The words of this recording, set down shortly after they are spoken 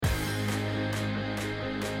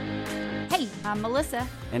Hey, I'm Melissa.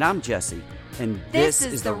 And I'm Jesse. And this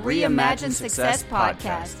is the Reimagine Success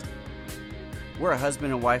podcast. We're a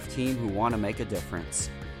husband and wife team who want to make a difference.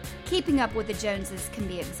 Keeping up with the Joneses can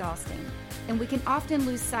be exhausting, and we can often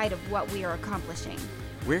lose sight of what we are accomplishing.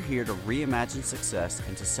 We're here to reimagine success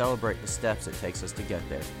and to celebrate the steps it takes us to get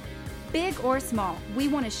there. Big or small, we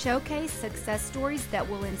want to showcase success stories that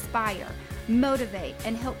will inspire, motivate,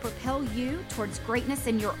 and help propel you towards greatness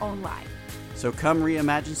in your own life. So come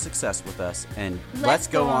reimagine success with us, and let's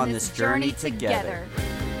go on this journey together.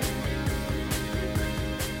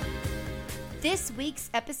 This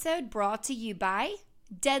week's episode brought to you by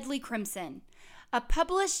Deadly Crimson, a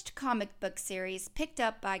published comic book series picked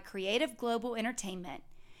up by Creative Global Entertainment.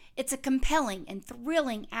 It's a compelling and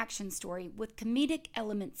thrilling action story with comedic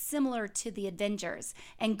elements similar to The Avengers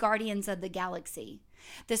and Guardians of the Galaxy.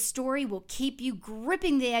 The story will keep you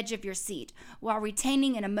gripping the edge of your seat while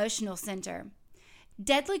retaining an emotional center.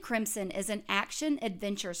 Deadly Crimson is an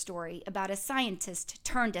action-adventure story about a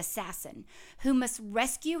scientist-turned-assassin who must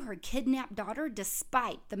rescue her kidnapped daughter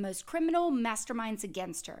despite the most criminal masterminds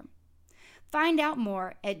against her. Find out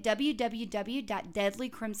more at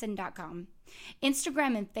www.deadlycrimson.com,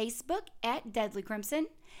 Instagram and Facebook at Deadly Crimson,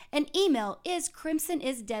 and email is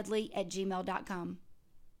crimsonisdeadly@gmail.com.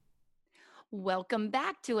 Welcome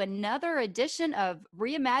back to another edition of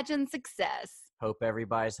Reimagine Success. Hope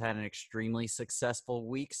everybody's had an extremely successful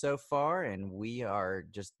week so far, and we are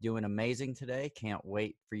just doing amazing today. Can't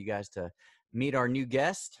wait for you guys to meet our new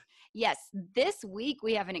guest. Yes, this week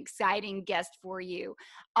we have an exciting guest for you,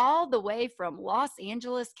 all the way from Los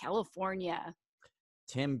Angeles, California.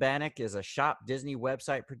 Tim Bannock is a Shop Disney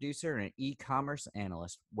website producer and an e-commerce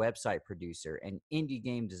analyst, website producer, and indie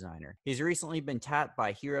game designer. He's recently been tapped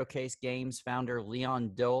by Hero Case Games founder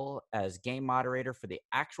Leon Dole as game moderator for the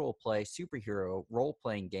actual play superhero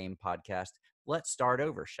role-playing game podcast, Let's Start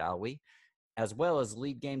Over, Shall We? As well as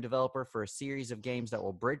lead game developer for a series of games that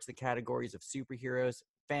will bridge the categories of superheroes,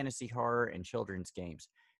 fantasy horror, and children's games.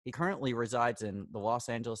 He currently resides in the Los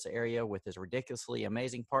Angeles area with his ridiculously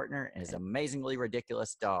amazing partner and his amazingly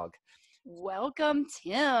ridiculous dog. Welcome,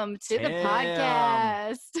 Tim, to the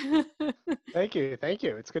podcast. Thank you.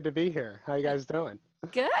 It's good to be here. How you guys doing?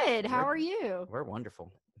 Good. How are you? We're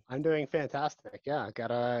wonderful. I'm doing fantastic. Yeah,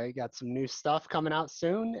 got some new stuff coming out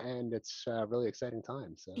soon, and it's a really exciting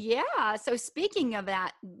time. So yeah. So speaking of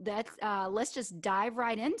that, let's just dive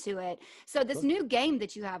right into it. So this new game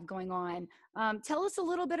that you have going on, tell us a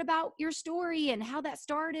little bit about your story and how that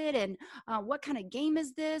started, and what kind of game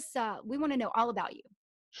is this? We want to know all about you.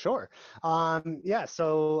 Sure. Yeah.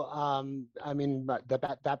 So, I mean,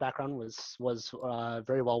 that background was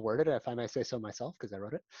very well worded, if I may say so myself, because I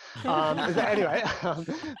wrote it. Anyway,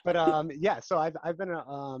 yeah. So I've been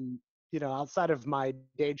outside of my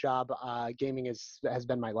day job, gaming has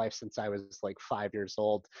been my life since I was like 5 years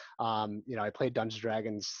old. I played Dungeons &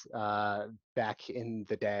 Dragons back in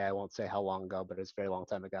the day. I won't say how long ago, but it was a very long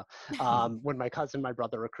time ago. When my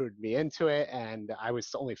brother recruited me into it, and I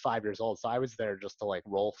was only 5 years old, so I was there just to like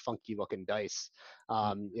roll funky looking dice,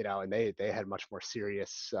 and they had much more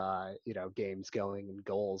serious, games going and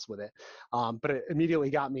goals with it. But it immediately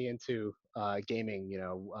got me into gaming,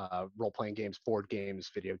 role-playing games, board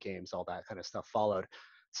games, video games, all that kind of stuff followed.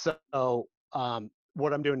 So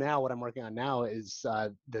what I'm working on now is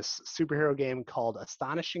this superhero game called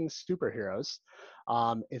Astonishing Superheroes.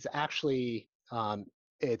 It's actually,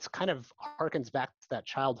 it's kind of harkens back to that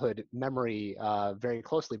childhood memory very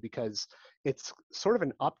closely, because it's sort of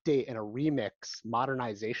an update and a remix,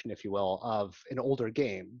 modernization, if you will, of an older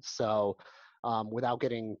game. So without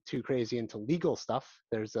getting too crazy into legal stuff,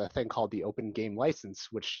 there's a thing called the Open Game License,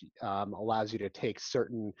 which allows you to take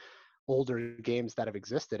certain older games that have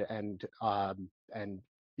existed and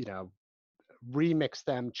remix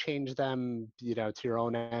them, change them, to your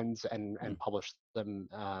own ends, and publish them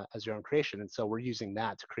as your own creation. And so we're using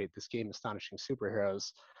that to create this game, Astonishing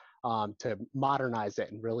Superheroes, to modernize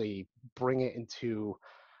it and really bring it into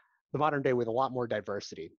the modern day with a lot more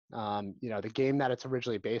diversity. The game that it's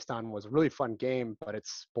originally based on was a really fun game, but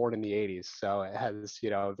it's born in the 80s. So it has,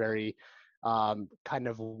 a very kind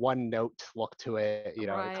of one note look to it. It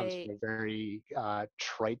comes from a very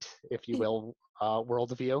trite, if you will,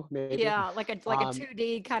 worldview, maybe. Yeah, like a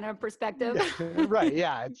 2D kind of perspective. Right.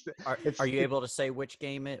 Yeah. Are you able to say which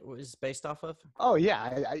game it was based off of? Oh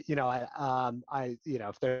yeah.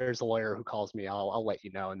 If there's a lawyer who calls me, I'll let you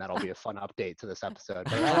know, and that'll be a fun update to this episode.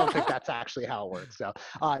 But I don't think that's actually how it works. So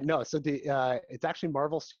no. So it's actually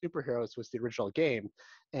Marvel Superheroes was the original game,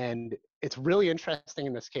 and it's really interesting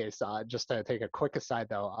in this case. Just to take a quick aside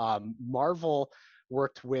though, Marvel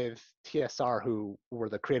worked with TSR, who were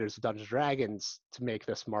the creators of Dungeons and Dragons, to make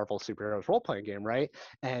this Marvel superheroes role-playing game, right?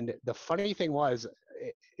 And the funny thing was,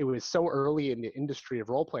 it was so early in the industry of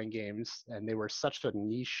role-playing games, and they were such a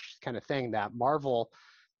niche kind of thing that Marvel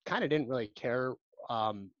kind of didn't really care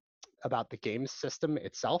about the game system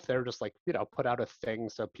itself. They were just like, put out a thing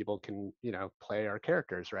so people can, play our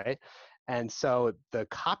characters, right? And so the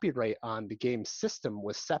copyright on the game system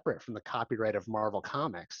was separate from the copyright of Marvel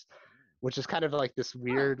Comics, which is kind of like this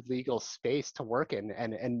weird legal space to work in,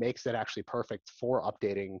 and makes it actually perfect for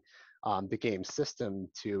updating the game system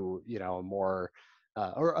to, a more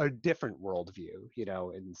or a different worldview,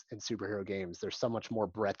 in superhero games. There's so much more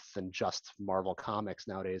breadth than just Marvel Comics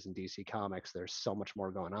nowadays and DC Comics. There's so much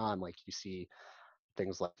more going on. Like you see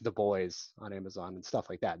things like The Boys on Amazon and stuff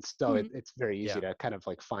like that. And so it's very easy to kind of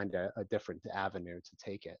like find a different avenue to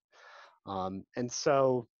take it. And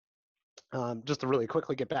so just to really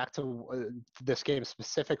quickly get back to this game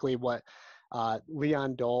specifically, what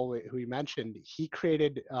Leon Dole, who you mentioned, he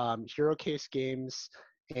created Hero Case Games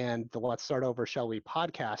and the Let's Start Over Shall We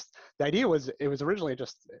podcast. The idea was, it was originally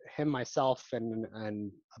just him, myself, and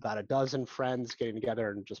about a dozen friends getting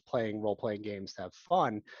together and just playing role-playing games to have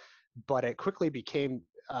fun. But it quickly became,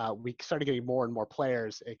 we started getting more and more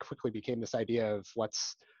players. It quickly became this idea of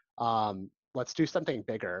let's do something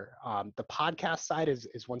bigger. The podcast side is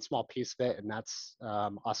one small piece of it, and that's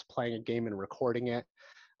us playing a game and recording it.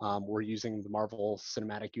 We're using the Marvel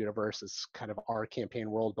Cinematic Universe as kind of our campaign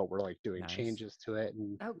world, but we're like doing changes to it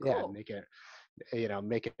and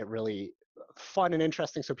make it really fun and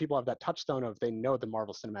interesting, so people have that touchstone of, they know the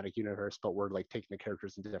Marvel Cinematic Universe, but we're like taking the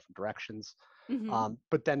characters in different directions.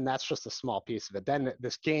 But then that's just a small piece of it. Then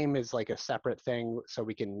this game is like a separate thing, so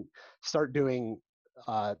we can start doing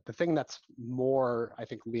the thing that's more, I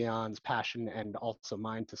think, Leon's passion and also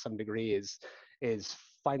mine to some degree is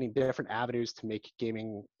finding different avenues to make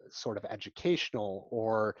gaming sort of educational,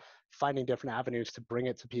 or finding different avenues to bring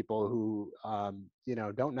it to people who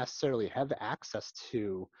don't necessarily have access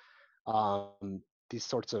to these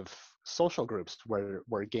sorts of social groups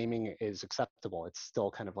where gaming is acceptable. It's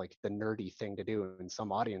still kind of like the nerdy thing to do in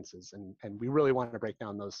some audiences, and we really want to break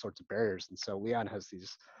down those sorts of barriers. And so Leon has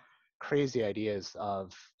these crazy ideas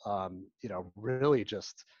of really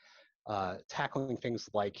just tackling things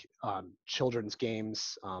like children's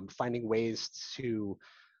games, finding ways to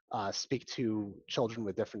speak to children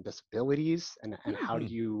with different disabilities, and how do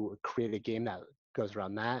you create a game that goes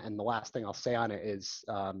around that. And the last thing I'll say on it is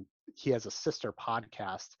he has a sister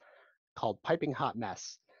podcast called Piping Hot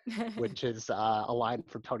Mess, which is a line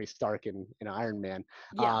from Tony Stark in Iron Man.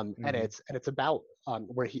 And it's about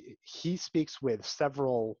where he speaks with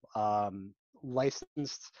several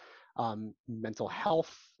licensed mental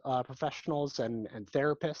health professionals and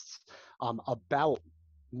therapists about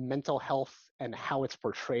mental health and how it's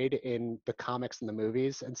portrayed in the comics and the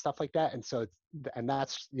movies and stuff like that. And so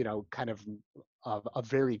that's kind of a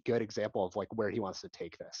very good example of like where he wants to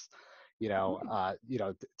take this,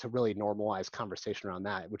 to really normalize conversation around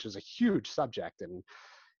that, which is a huge subject, and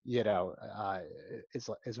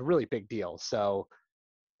is a really big deal. So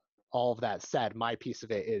all of that said, my piece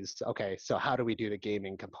of it is, okay, so how do we do the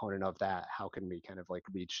gaming component of that? How can we kind of like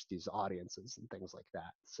reach these audiences and things like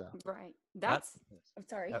that? So right. I'm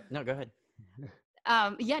sorry. No, go ahead.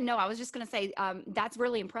 I was just going to say that's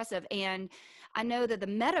really impressive. And I know that the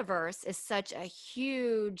metaverse is such a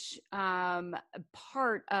huge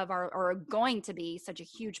part of or going to be such a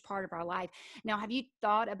huge part of our life. Now, have you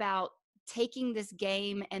thought about taking this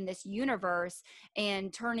game and this universe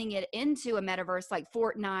and turning it into a metaverse like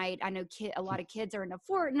Fortnite? I know a lot of kids are into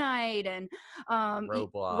Fortnite and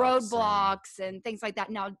Roblox and things like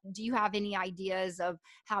that. Now, do you have any ideas of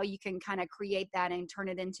how you can kind of create that and turn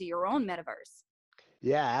it into your own metaverse?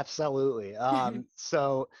 Yeah, absolutely.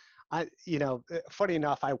 So funny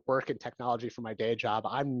enough, I work in technology for my day job.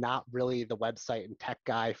 I'm not really the website and tech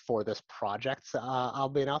guy for this project,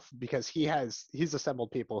 oddly enough, because he's assembled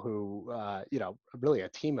people who, really a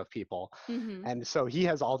team of people. And so he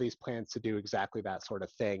has all these plans to do exactly that sort of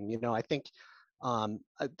thing. I think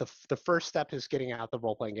the first step is getting out the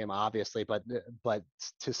role-playing game, obviously, but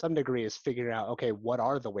to some degree is figuring out, okay, what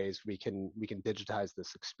are the ways we can digitize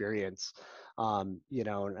this experience. And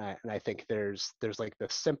I think there's like the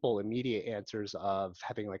simple immediate answers of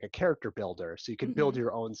having like a character builder, so you can build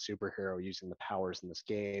your own superhero using the powers in this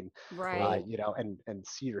game, right? And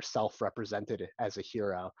see yourself represented as a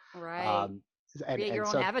hero, right? Create your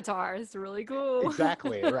own avatar. It's really cool.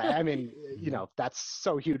 Exactly, right. I mean, that's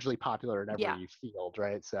so hugely popular in every field,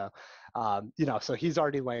 right? So, so he's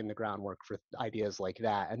already laying the groundwork for ideas like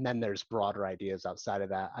that. And then there's broader ideas outside of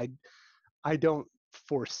that. I don't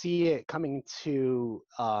foresee it coming to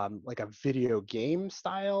like a video game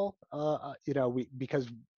style. Because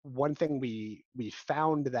one thing we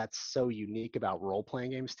found that's so unique about role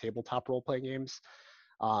playing games, tabletop role playing games,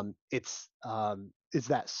 it's is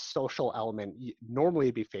that social element. Normally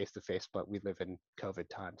it'd be face to face, but we live in COVID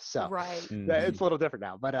times, so Right. it's a little different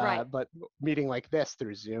now. Right. But meeting like this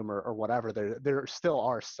through Zoom or whatever, there still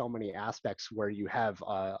are so many aspects where you have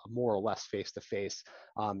more or less face to face.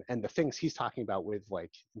 And the things he's talking about with,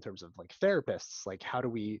 like, in terms of like therapists, like how do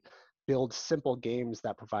we build simple games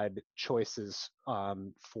that provide choices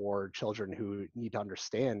for children who need to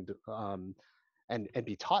understand and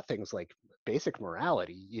be taught things like basic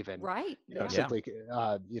morality, even, Right. Yeah. simply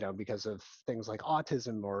because of things like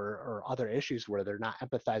autism or other issues where they're not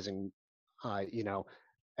empathizing, you know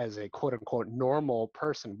as a quote unquote normal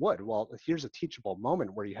person would. Well, here's a teachable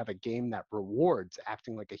moment where you have a game that rewards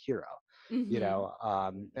acting like a hero,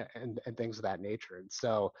 Mhm. and things of that nature. And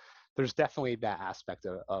so there's definitely that aspect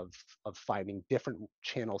of finding different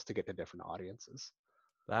channels to get to different audiences.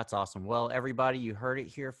 That's awesome. Well, everybody, you heard it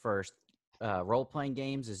here first. Role-playing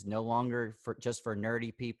games is no longer just for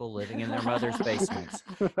nerdy people living in their mother's basements,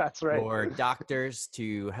 That's right. or doctors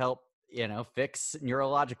to help fix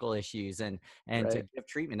neurological issues and to Right. give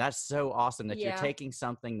treatment. That's so awesome that you're Yeah. taking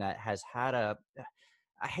something that has had a,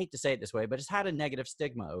 I hate to say it this way, but it's had a negative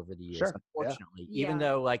stigma over the years, Sure. Yeah. unfortunately. Even Yeah.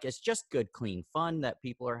 though, like, it's just good, clean fun that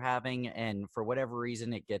people are having, and for whatever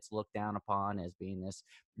reason, it gets looked down upon as being this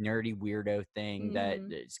nerdy weirdo thing that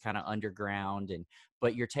Mhm. is kind of underground.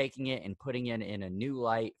 But you're taking it and putting it in a new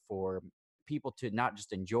light for people to not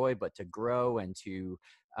just enjoy, but to grow and to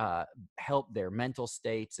uh, help their mental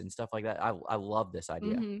states and stuff like that. I love this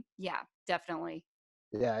idea. Mhm. Yeah, definitely.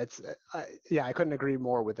 Yeah, I couldn't agree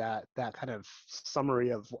more with that kind of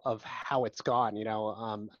summary of how it's gone.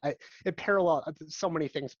 It parallel so many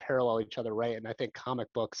things parallel each other, right? And I think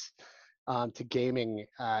comic books to gaming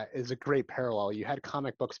is a great parallel. You had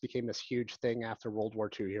comic books became this huge thing after World War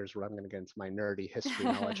II. Here's where I'm going to get into my nerdy history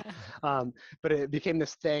knowledge. But it became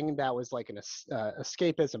this thing that was like an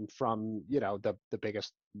escapism from the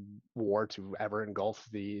biggest war to ever engulf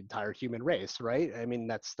the entire human race, right? I mean,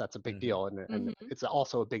 that's a big Hmm. deal, and Mhm. it's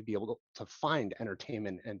also a big deal to find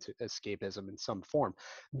entertainment and to escapism in some form.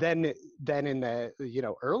 Then in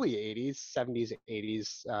the early 80s, 70s,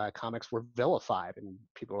 80s, comics were vilified, and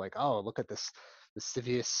people were like, oh, look at this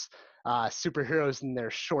lascivious superheroes in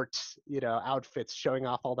their short outfits showing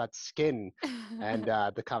off all that skin. And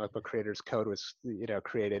the comic book creators code was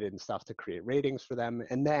created and stuff to create ratings for them.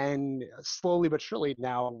 And then slowly but surely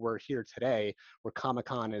now we're here today where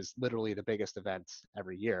Comic-Con is literally the biggest event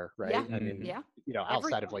every year, Yeah. right? I mean, Hmm. Yeah.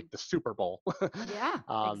 outside of like Everyone. the Super Bowl. Yeah,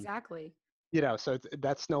 um, exactly. so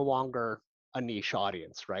that's no longer a niche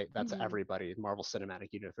audience, right? That's Mhm. everybody. Marvel Cinematic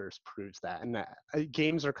Universe proves that. And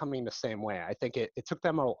games are coming the same way. I think it took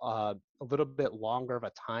them a little bit longer of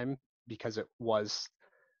a time because it was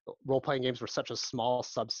role-playing games were such a small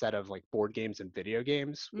subset of like board games and video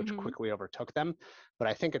games, which Mhm. quickly overtook them. But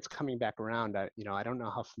I think it's coming back around. I don't know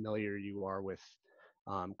how familiar you are with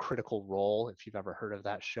Critical Role, if you've ever heard of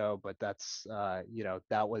that show, but that's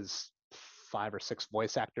that was 5 or 6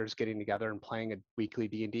 voice actors getting together and playing a weekly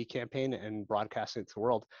D&D campaign and broadcasting it to the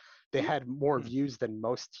world. They had more Hmm. views than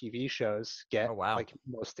most TV shows get, Oh, wow. like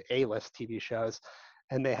most A-list TV shows.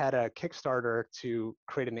 And they had a Kickstarter to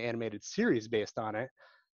create an animated series based on it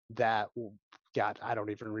that got, I don't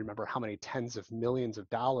even remember how many tens of millions of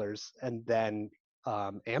dollars. And then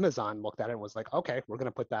Amazon looked at it and was like, okay, we're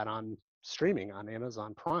going to put that on streaming on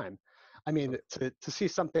Amazon Prime. I mean, to see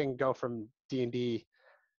something go from D&D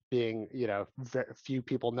being, very few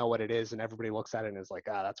people know what it is and everybody looks at it and is like,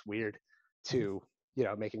 ah, that's weird, to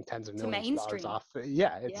making tens of To millions of dollars mainstream. off.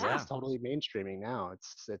 Yeah, Yeah. it's totally mainstreaming now.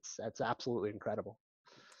 It's absolutely incredible.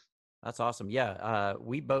 That's awesome. Yeah,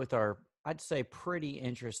 we both are, I'd say, pretty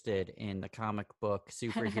interested in the comic book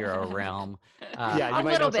superhero realm. Yeah, A you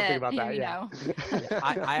might little know something bit, about that. you Yeah. know. Yeah,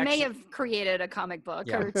 I May actually, have created a comic book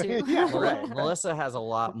yeah. or two. Yeah, right. Melissa has a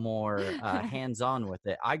lot more hands-on with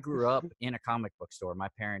it. I grew up in a comic book store. My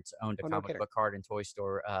parents owned a Oh, no comic kidding. book card and toy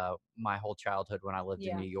store my whole childhood when I lived in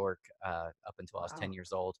Yeah. New York up until I was 10 Wow.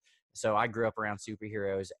 years old. So I grew up around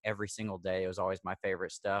superheroes every single day. It was always my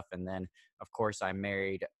favorite stuff. And then, of course, I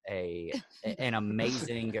married an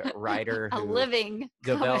amazing writer A who living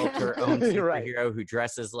developed her own You're right. superhero, who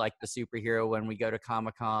dresses like the superhero when we go to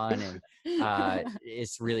Comic-Con. And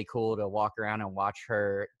it's really cool to walk around and watch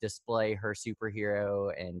her display her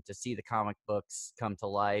superhero and to see the comic books come to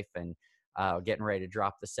life. And getting ready to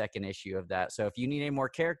drop the second issue of that. So if you need any more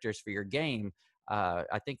characters for your game,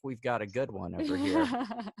 I think we've got a good one over here.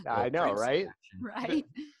 I Little know, Tracy right? action.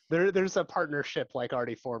 The, Right. there's a partnership like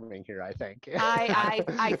already forming here, I think.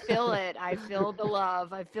 I feel it. I feel the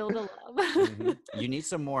love. I feel the love. You need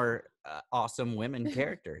some more awesome women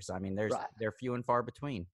characters. I mean, Right. they're few and far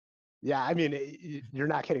between. Yeah, I mean, you're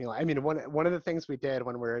not kidding. I mean, one of the things we did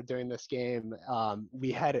when we were doing this game,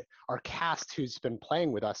 we had our cast who's been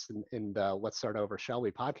playing with us in the Let's Start Over Shall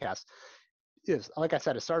We podcast. Is, like I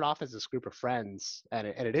said, it started off as this group of friends, and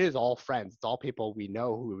it is all friends. It's all people we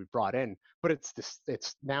know who we brought in, but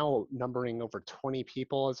it's now numbering over 20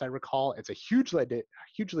 people, as I recall. It's a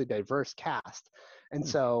hugely diverse cast, and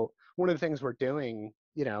so one of the things we're doing,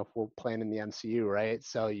 we're playing in the MCU, right?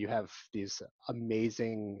 So you have these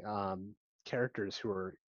amazing characters who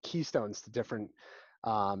are keystones to different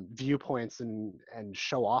viewpoints and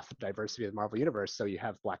show off the diversity of the Marvel universe. So you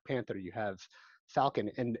have Black Panther, you have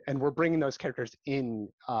Falcon, and we're bringing those characters in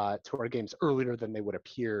to our games earlier than they would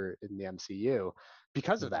appear in the MCU.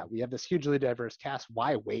 Because of that, we have this hugely diverse cast.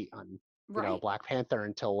 Why wait on Black Panther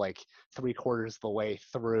until like 3/4 of the way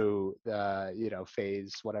through the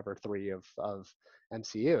phase whatever 3 of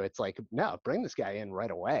MCU? It's like, no, bring this guy in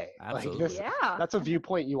right away. Absolutely. Yeah. That's a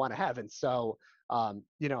viewpoint you want to have. And so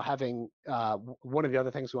having one of the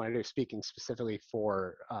other things we want to do, speaking specifically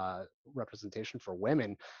for representation for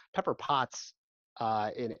women, Pepper Potts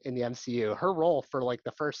in the MCU, her role for like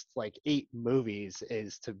the first like 8 movies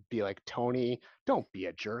is to be like, Tony, don't be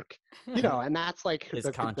a jerk, and that's like His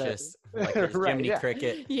conscious, like his right, Jiminy yeah.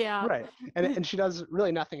 Cricket. Yeah. Right. And she does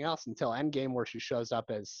really nothing else until Endgame, where she shows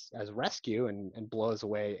up as Rescue and blows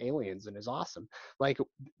away aliens and is awesome. Like,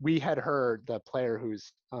 we had her, the player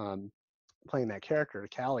who's playing that character,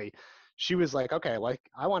 Callie, she was like, okay, like,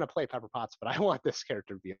 I want to play Pepper Potts, but I want this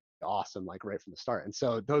character to be awesome, like right from the start. And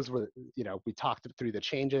so those were, we talked through the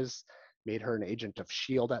changes, made her an agent of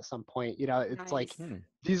S.H.I.E.L.D. at some point. It's like,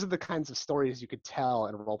 these are the kinds of stories you could tell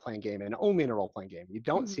in a role-playing game, and only in a role-playing game. You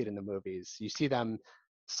don't see it in the movies. You see them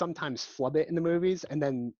sometimes flub it in the movies, and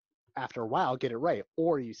then after a while get it right.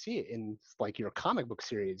 Or you see it in like your comic book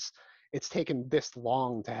series. It's taken this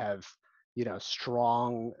long to have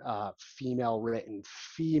strong female written,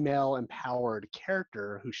 female empowered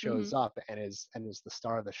character who shows up and is the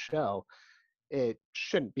star of the show. It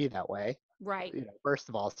shouldn't be that way, right? First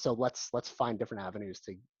of all, so let's find different avenues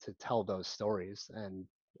to tell those stories. And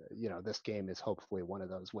this game is hopefully one of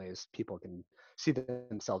those ways people can see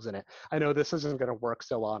themselves in it. I know this isn't going to work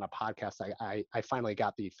so well on a podcast. I finally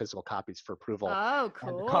got the physical copies for approval. Oh, cool.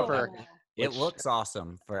 And the cover, it looks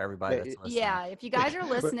awesome for everybody that's listening. Yeah, if you guys are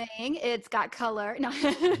listening, it's got color. No.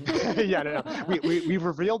 Yeah, no. We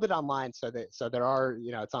revealed it online, so there are,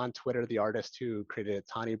 it's on Twitter. The artist who created it,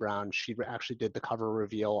 Tani Brown, she actually did the cover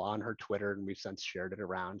reveal on her Twitter, and we've since shared it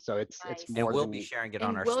around. So it's more. And we'll be sharing it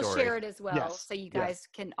on our story. We'll share it as well, yes, so you guys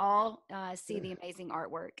can all see the amazing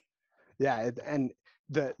artwork. Yeah, and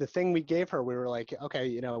the thing we gave her, we were like,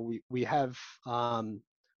 okay, we have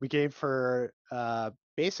we gave her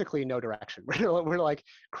basically no direction. We're like,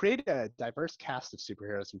 create a diverse cast of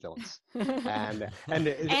superheroes and villains,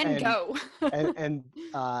 and go.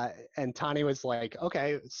 and Tani was like,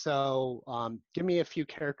 okay, so give me a few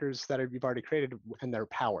characters that you've already created and their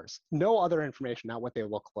powers. No other information, not what they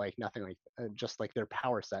look like, nothing like, just like their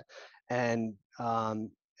power set.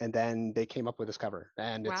 And then they came up with this cover,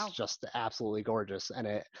 and it's just absolutely gorgeous. And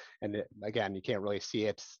it again, you can't really see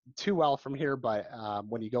it too well from here, but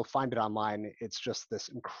when you go find it online, it's just this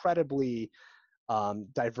incredibly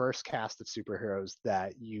diverse cast of superheroes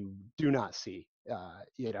that you do not see,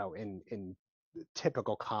 in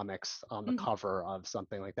typical comics on the cover of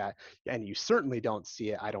something like that. And you certainly don't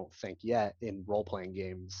see it, I don't think yet, in role-playing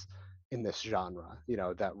games in this genre.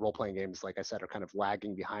 That role-playing games, like I said, are kind of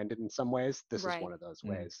lagging behind it in some ways. This is one of those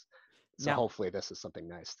ways. So hopefully this is something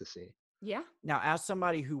nice to see. Yeah. Now, as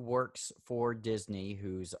somebody who works for Disney,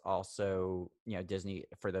 who's also, Disney,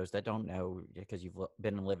 for those that don't know, because you've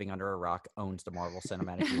been living under a rock, owns the Marvel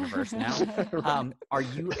Cinematic Universe now. Are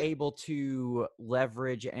you able to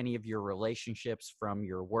leverage any of your relationships from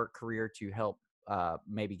your work career to help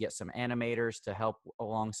maybe get some animators to help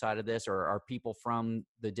alongside of this? Or are people from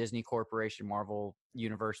the Disney Corporation, Marvel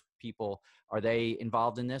Universe people, are they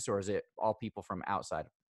involved in this, or is it all people from outside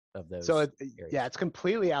of those? So it's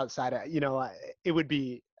completely outside. It would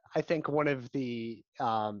be, I think, one of the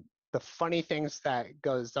funny things that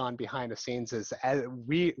goes on behind the scenes is, as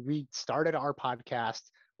we started our podcast,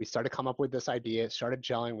 we started to come up with this idea, it started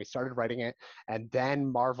gelling, we started writing it, and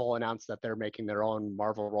then Marvel announced that they're making their own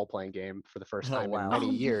Marvel role-playing game for the first time in many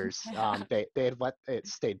years. They had let it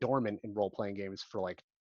stay dormant in role-playing games for like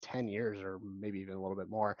 10 years or maybe even a little bit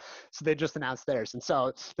more. So they just announced theirs. And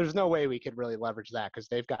so there's no way we could really leverage that because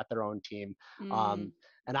they've got their own team. And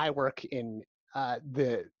I work in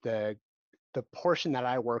the portion that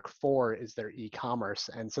I work for is their e-commerce,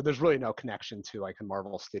 and so there's really no connection to like a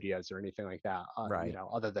Marvel Studios or anything like that, Right.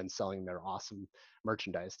 other than selling their awesome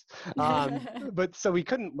merchandise. But so we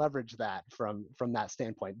couldn't leverage that from that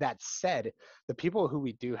standpoint. That said, the people who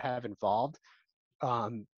we do have involved,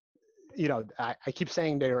 um, I keep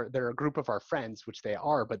saying they're a group of our friends, which they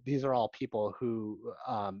are, but these are all people who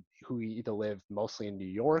either live mostly in New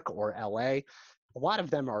York or LA. A lot of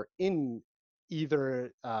them are in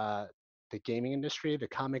either the gaming industry, the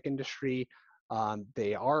comic industry.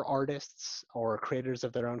 They are artists or creators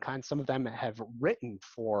of their own kind. Some of them have written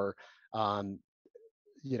for um,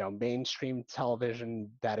 mainstream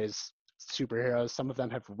television that is superheroes. Some of them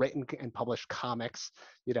have written and published comics.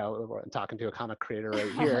 I'm talking to a comic creator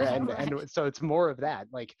right here, and Right. so it's more of that.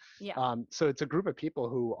 Like, Yeah. so it's a group of people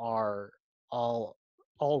who are all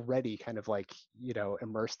already kind of like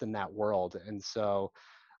immersed in that world. And so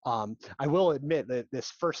I will admit that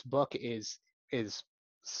this first book is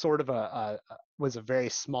sort of was a very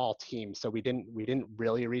small team, so we didn't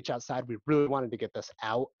really reach outside. We really wanted to get this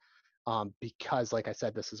out because, like I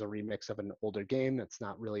said, this is a remix of an older game that's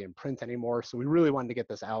not really in print anymore. So we really wanted to get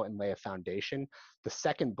this out and lay a foundation. The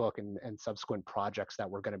second book and subsequent projects that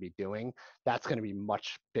we're going to be doing, that's going to be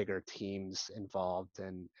much bigger teams involved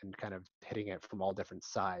and kind of hitting it from all different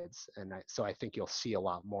sides. And so I think you'll see a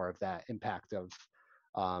lot more of that impact of,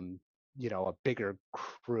 a bigger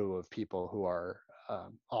crew of people who are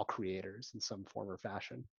all creators in some form or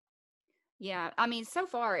fashion. Yeah, I mean, so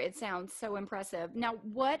far it sounds so impressive. Now,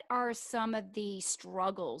 what are some of the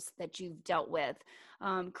struggles that you've dealt with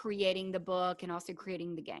creating the book and also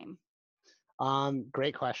creating the game?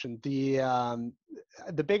 Great question.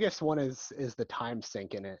 The biggest one is the time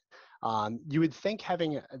sink in it. You would think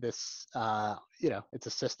having this, it's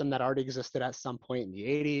a system that already existed at some point in the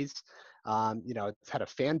 80s. It's had a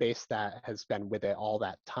fan base that has been with it all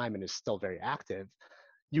that time and is still very active.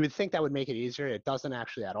 You would think that would make it easier. It doesn't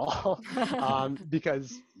actually at all,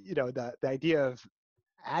 because the idea of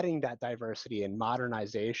adding that diversity and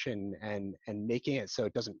modernization and making it so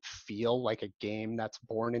it doesn't feel like a game that's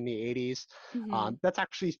born in the 80s, Hmm. that's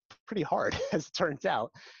actually pretty hard as it turns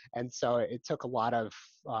out. And so it took a lot of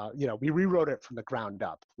we rewrote it from the ground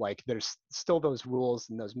up. Like, there's still those rules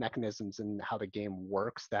and those mechanisms and how the game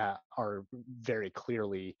works that are very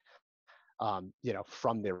clearly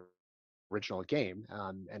from the original game,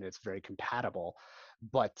 and it's very compatible.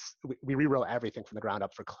 But we rewrote everything from the ground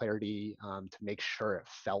up for clarity, to make sure it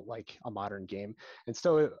felt like a modern game. And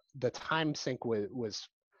so the time sink was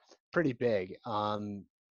pretty big.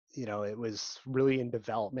 It was really in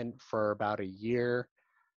development for about a year,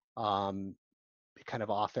 um, kind of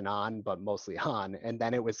off and on, but mostly on. And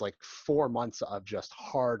then it was like 4 months of just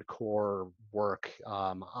hardcore work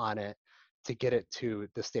on it to get it to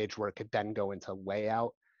the stage where it could then go into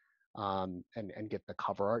layout, and get the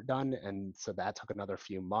cover art done. And so that took another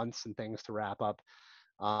few months and things to wrap up.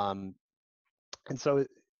 Um, and so,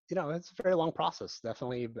 it's a very long process.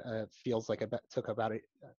 Definitely feels like it took about it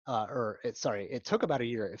took about a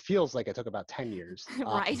year. It feels like it took about 10 years.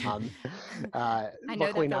 Right. I know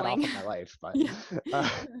Luckily that not all feeling. of my life, but, Yeah.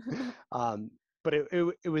 uh, um, but it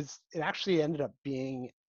actually ended up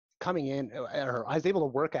being coming in, or I was able to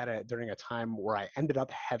work at it during a time where I ended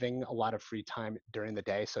up having a lot of free time during the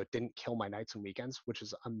day, so it didn't kill my nights and weekends, which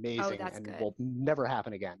is Oh, amazing that's and good. will never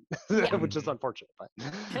happen again, Yeah. which is Mhm. unfortunate, but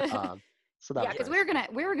so that Yeah, was because nice.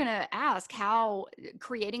 we were gonna ask how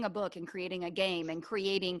creating a book and creating a game and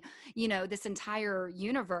creating, this entire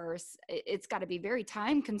universe, it's got to be very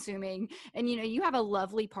time consuming. And you have a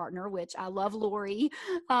lovely partner, which I love, Lori,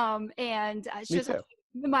 and she Me was too.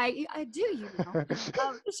 actually I do,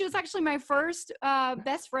 she was actually my first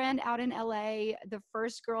best friend out in LA, the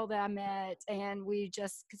first girl that I met, and we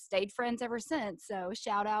just stayed friends ever since. So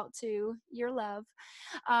shout out to your love.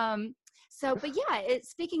 Um, so, but yeah,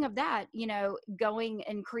 speaking of that, going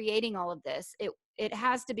and creating all of this, it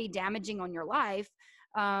has to be damaging on your life.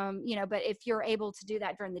 But if you're able to do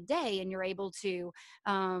that during the day and you're able to,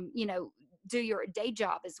 do your day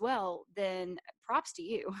job as well, then props to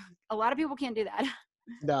you. A lot of people can't do that.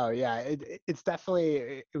 No, yeah, it's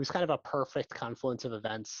definitely, it was kind of a perfect confluence of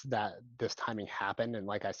events that this timing happened, and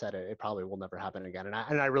like I said, it probably will never happen again, and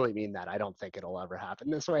I really mean that. I don't think it'll ever happen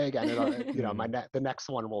this way again. Mhm. The next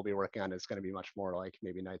one we'll be working on is going to be much more like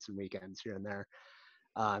maybe nights and weekends here and there,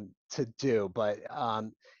 to do, but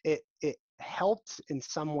it helped in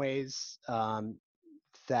some ways,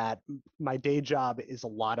 that my day job is a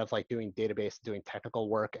lot of like doing database, doing technical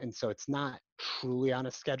work, and so it's not truly on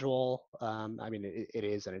a schedule. I mean, it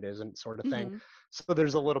is and it isn't sort of thing. Mm-hmm. So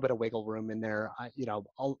there's a little bit of wiggle room in there,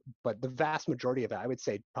 but the vast majority of it, I would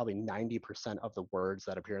say probably 90% of the words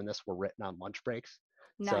that appear in this were written on lunch breaks.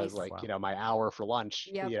 So it's Nice. like, Wow. my hour for lunch,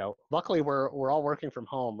 Yep. luckily we're all working from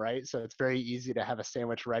home, right? So it's very easy to have a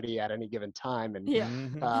sandwich ready at any given time and, Yeah.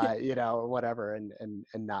 whatever, and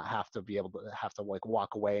not have to be able to have to like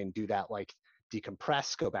walk away and do that, like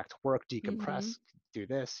decompress, go back to work, Mm-hmm. decompress, do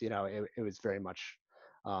this, it was very much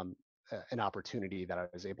an opportunity that I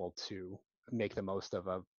was able to make the most of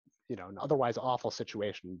an otherwise awful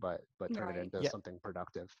situation, but turn it Right. into Yeah, something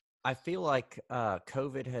productive. I feel like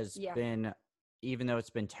COVID has Yeah. been, even though it's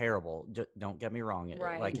been terrible, don't get me wrong,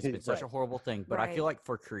 Right. like it's been such Right. a horrible thing, but I feel Right. like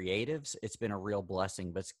for creatives, it's been a real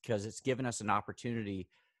blessing, but because it's given us an opportunity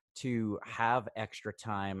to have extra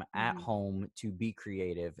time at Mm-hmm. home to be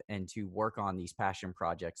creative and to work on these passion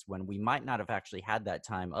projects when we might not have actually had that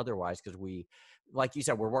time otherwise, because we, like you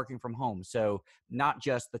said, we're working from home. So not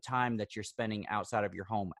just the time that you're spending outside of your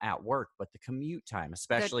home at work, but the commute time, The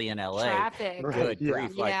especially in LA. traffic. Right. Good Yeah.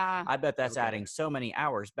 grief. Like, Yeah. I bet that's Okay. adding so many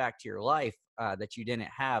hours back to your life that you didn't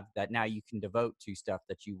have, that now you can devote to stuff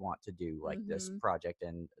that you want to do, like this Mm-hmm. project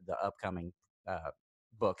and the upcoming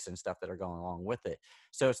books and stuff that are going along with it.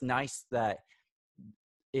 So it's nice that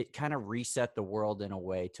it kind of reset the world in a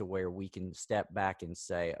way to where we can step back and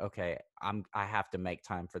say, okay, I have to make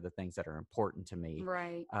time for the things that are important to me,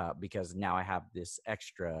 Right. because now I have this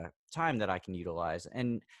extra time that I can utilize.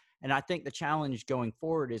 And I think the challenge going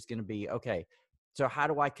forward is going to be, okay, so how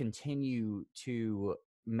do I continue to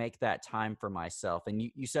make that time for myself? And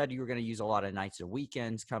you said you were going to use a lot of nights and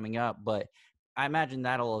weekends coming up, but I imagine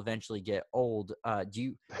that'll eventually get old.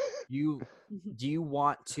 You do you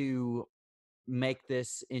want to make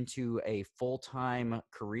this into a full-time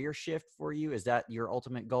career shift for you? Is that your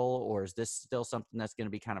ultimate goal, or is this still something that's going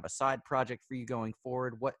to be kind of a side project for you going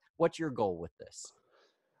forward? What's your goal with this?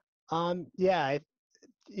 Yeah,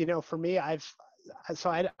 for me, I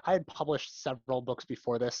had published several books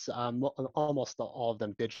before this, almost all of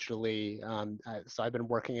them digitally. So I've been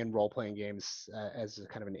working in role-playing games as a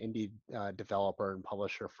kind of an indie developer and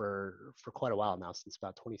publisher for quite a while now, since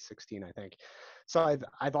about 2016, I think. So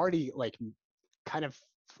I've already like kind of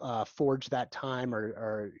forged that time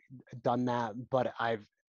or done that, but I've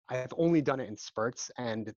only done it in spurts.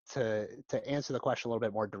 And to answer the question a little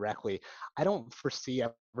bit more directly, I don't foresee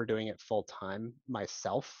ever doing it full time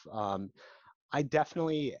myself. I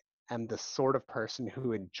definitely am the sort of person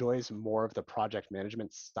who enjoys more of the project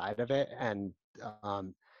management side of it,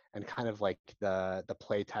 um, and kind of like the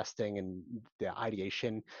play testing and the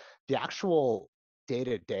ideation. The actual day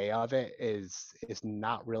to day of it is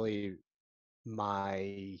not really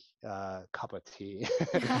my cup of tea.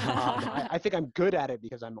 I think I'm good at it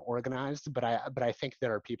because I'm organized, but I think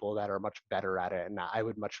there are people that are much better at it, and I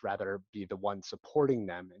would much rather be the one supporting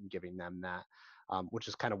them and giving them that, which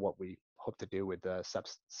is kind of what we hope to do with the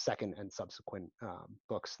second and subsequent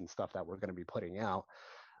books and stuff that we're going to be putting out.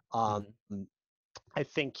 Um, Mhm. I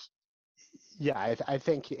think, yeah, I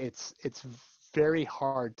think it's very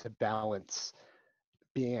hard to balance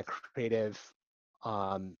being a creative,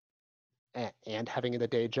 um, and having the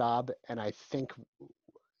day job. And I think,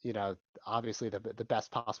 obviously the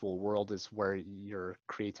best possible world is where your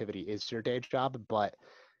creativity is your day job. But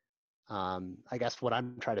I guess what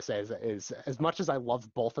I'm trying to say is as much as I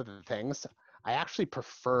love both of the things, I actually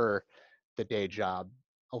prefer the day job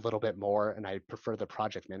a little bit more, and I prefer the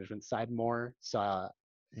project management side more. So Mhm.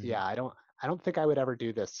 yeah, I don't think I would ever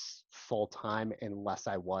do this full time unless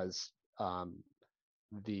I was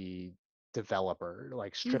the developer,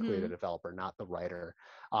 like strictly the Mm-hmm. developer, not the writer,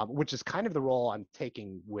 which is kind of the role I'm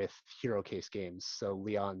taking with Hero Case Games. So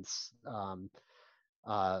Leon's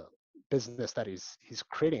uh, business that he's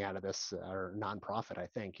creating out of this, or nonprofit, I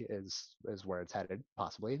think, is where it's headed,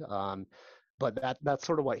 possibly. But that's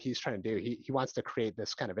sort of what he's trying to do. He wants to create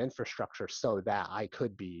this kind of infrastructure so that I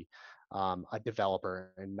could be a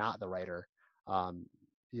developer and not the writer.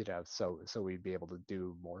 So we'd be able to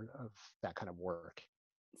do more of that kind of work.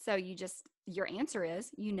 So your answer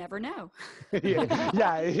is you never know. Yeah,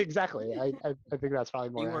 yeah, exactly. I think that's probably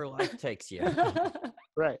See more where accurate. life takes you.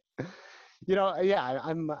 Right. Yeah,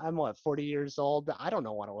 I'm what, 40 years old. I don't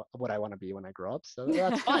know what I want to be when I grow up, so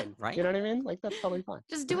that's fine. Right. You know what I mean? Like that's totally fine.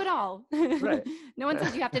 Just do it all. Right. No one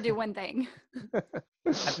says you have to do one thing.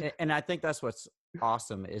 And I think that's what's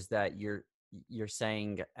awesome, is that you're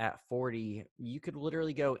saying at 40 you could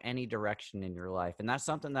literally go any direction in your life, and that's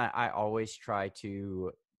something that I always try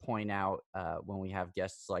to point out when we have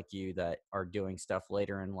guests like you that are doing stuff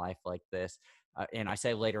later in life like this, and I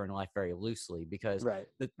say later in life very loosely because Right.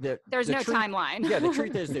 There's the no truth, timeline. yeah, the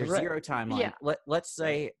truth is there's Right. zero timeline. Yeah. Let's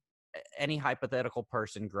say any hypothetical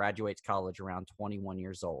person graduates college around 21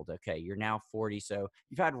 years old. Okay, you're now 40, so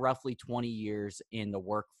you've had roughly 20 years in the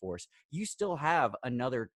workforce. You still have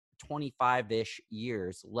another 25-ish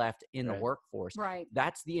years left in the Right. workforce. Right.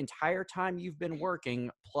 That's the entire time you've been working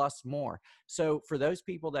plus more. So for those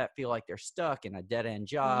people that feel like they're stuck in a dead-end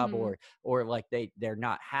job, Mhm. or like they're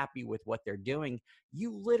not happy with what they're doing,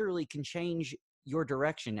 you literally can change your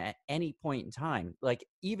direction at any point in time. Like,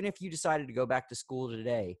 even if you decided to go back to school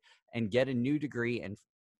today and get a new degree and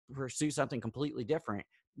pursue something completely different,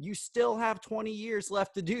 you still have 20 years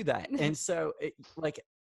left to do that. And so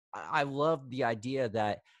I love the idea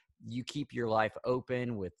that you keep your life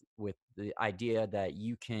open with the idea that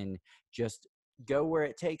you can just go where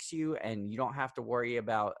it takes you, and you don't have to worry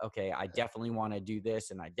about, okay, I definitely want to do this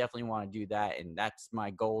and I definitely want to do that, and that's my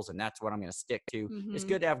goals and that's what I'm going to stick to. It's Mhm.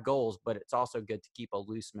 good to have goals, but it's also good to keep a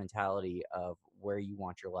loose mentality of where you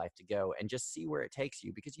want your life to go and just see where it takes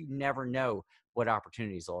you, because you never know what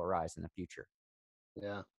opportunities will arise in the future.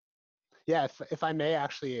 Yeah. Yeah, if I may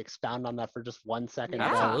actually expound on that for just 1 second, Yeah.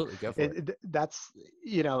 Absolutely, go for it. that's,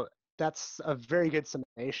 you know, that's a very good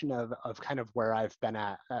summation of kind of where I've been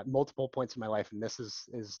at multiple points in my life, and this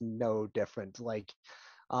is no different. Like,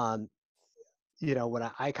 um, you know, when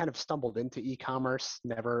I kind of stumbled into e-commerce,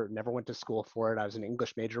 never went to school for it. I was an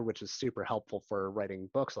English major, which is super helpful for writing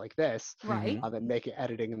books like this, Right. and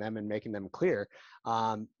editing them and making them clear.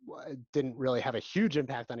 Didn't really have a huge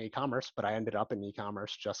impact on e-commerce, but I ended up in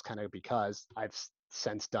e-commerce just kind of because I've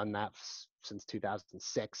since done that since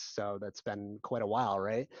 2006. So that's been quite a while,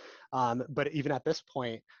 right? But even at this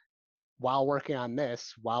point, while working on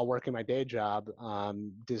this, while working my day job,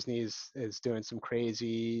 Disney is doing some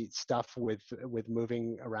crazy stuff with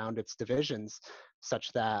moving around its divisions,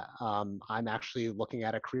 such that I'm actually looking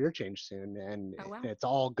at a career change soon, and Oh wow. it's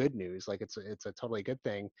all good news. Like, it's a totally good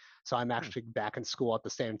thing. So I'm Hmm. actually back in school at the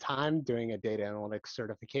same time doing a data analytics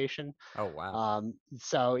certification. Oh, wow.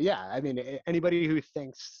 So yeah, I mean, anybody who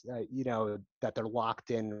thinks you know, that they're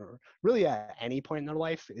locked in, or really at any point in their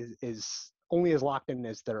life, is only as locked in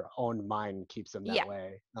as their own mind keeps them Yeah. that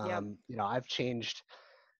way. Yep. You know, I've changed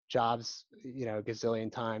jobs, you know, a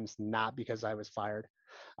gazillion times, not because I was fired.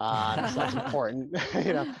 So that's important.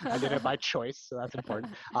 You know, I did it by choice, so that's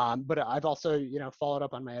important. But I've also, you know, followed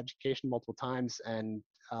up on my education multiple times, and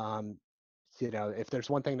you know, if there's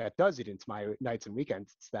one thing that does eat into my nights and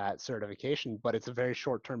weekends, it's that certification. But it's a very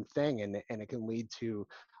short-term thing, and it can lead to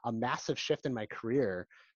a massive shift in my career.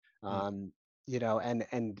 Hmm. You know,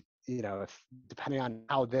 and you know, if depending on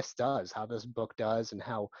how this does, how this book does, and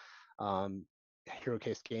how um, Hero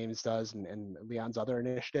Case Games does, and Leon's other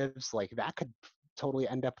initiatives, like that could totally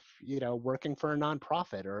end up, you know, working for a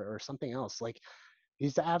nonprofit or something else. Like,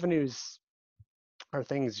 these avenues are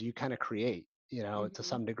things you kind of create, you know, to Mhm.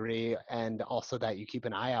 some degree, and also that you keep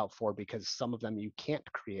an eye out for, because some of them you can't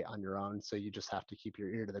create on your own. So you just have to keep your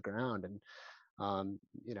ear to the ground. And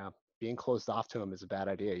you know, being closed off to them is a bad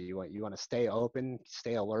idea. You want to stay open,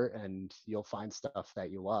 stay alert, and you'll find stuff that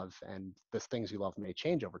you love. And the things you love may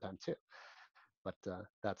change over time too. But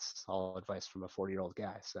that's all advice from a 40-year-old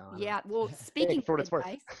guy. So I don't know. Yeah. Well, Hey, speaking for what of it's worth.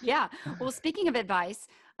 advice, yeah. Well, speaking of advice,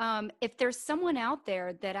 if there's someone out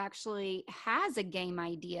there that actually has a game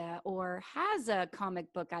idea or has a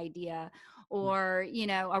comic book idea or, you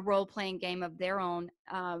know, a role playing game of their own,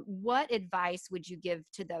 what advice would you give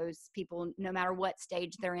to those people, no matter what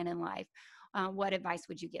stage they're in life? What advice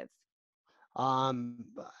would you give? Um,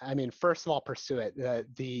 I mean, first of all, pursue it.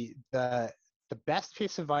 The best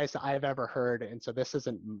piece of advice I've ever heard, and so this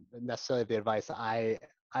isn't necessarily the advice I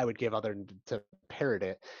would give other than to parrot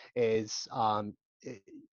it, is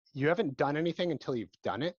you haven't done anything until you've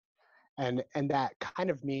done it, and that kind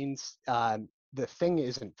of means the thing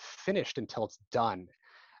isn't finished until it's done.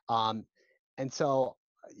 Um, and so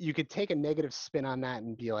you could take a negative spin on that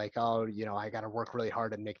and be like, oh, you know, I got to work really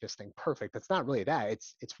hard and make this thing perfect. It's not really that.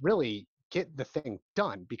 It's really get the thing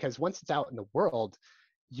done, because once it's out in the world,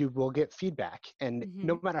 you will get feedback. And Hmm.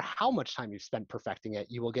 no matter how much time you've spent perfecting it,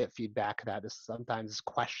 you will get feedback that is sometimes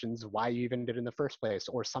questions why you even did it in the first place,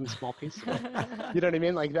 or some small piece of it. You know what I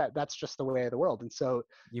mean? Like that's just the way of the world. And so,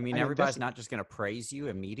 You mean I mean, this everybody's not just going to praise you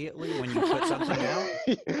immediately when you put something out?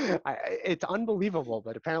 it's unbelievable,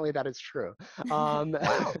 but apparently that is true. Um,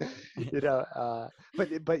 Wow. you know,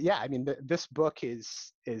 but yeah, I mean, this book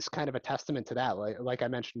is kind of a testament to that. Like I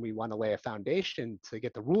mentioned, we want to lay a foundation to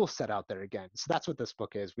get the rules set out there again. So that's what this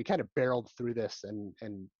book is. We kind of barreled through this, and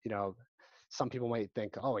you know, some people might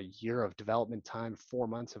think, oh, a year of development time, 4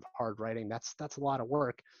 months of hard writing, that's a lot of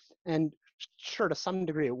work, and sure, to some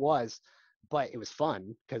degree it was. but it was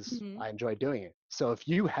fun because Mhm. I enjoyed doing it. So if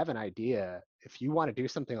you have an idea, if you want to do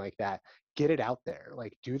something like that, get it out there.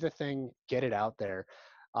 Like do the thing, get it out there.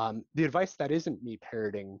 The advice that isn't me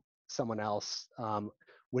parroting someone else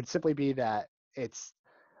would simply be that it's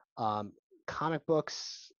um, comic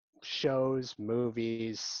books, shows,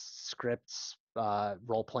 movies, scripts,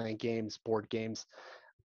 role-playing games, board games.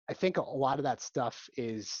 I think a lot of that stuff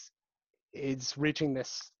is reaching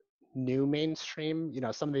this new mainstream. You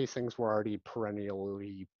know, some of these things were already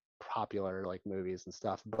perennially popular, like movies and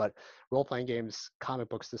stuff, but role-playing games, comic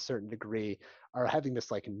books to a certain degree, are having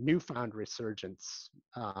this like newfound resurgence.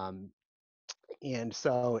 And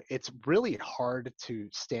so it's really hard to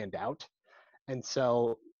stand out. And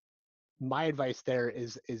so my advice there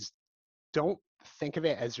is don't think of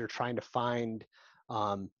it as you're trying to find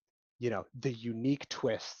um, the unique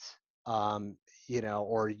twist, um,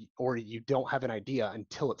 or you don't have an idea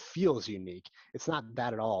until it feels unique. It's not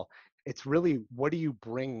that at all. It's really, what do you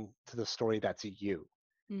bring to the story that's you.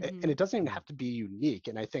 And Mhm. it doesn't even have to be unique.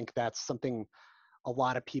 And I think that's something a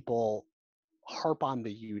lot of people harp on,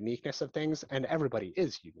 the uniqueness of things, and everybody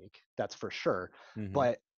is unique, that's for sure. Mm-hmm.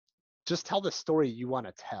 But just tell the story you want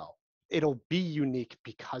to tell. It'll be unique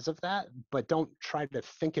because of that, but don't try to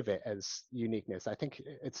think of it as uniqueness. I think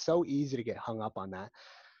it's so easy to get hung up on that.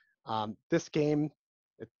 This game,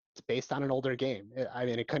 it's based on an older game. I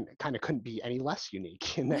mean, it couldn't be any less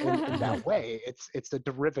unique in that way. It's a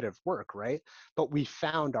derivative work, right? But we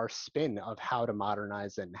found our spin of how to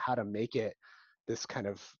modernize it and how to make it this kind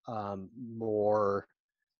of more,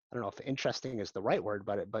 I don't know if interesting is the right word,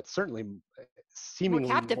 but certainly More seemingly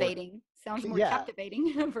more, captivating. Sounds more yeah,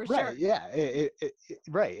 captivating for right, sure. yeah,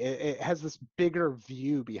 right. It has this bigger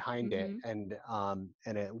view behind it, Mhm.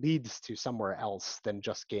 and it leads to somewhere else than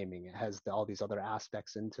just gaming. It has all these other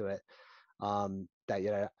aspects into it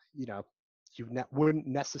that wouldn't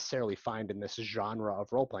necessarily find in this genre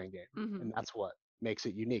of role playing game, and Mhm. that's what makes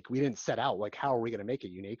it unique. We didn't set out like, how are we going to make it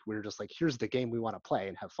unique? We were just like, here's the game we want to play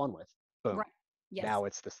and have fun with. Boom. Right. Yes. Now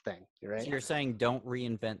it's this thing, right? So Yeah. you're saying don't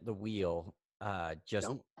reinvent the wheel. Just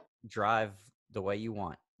Don't. drive the way you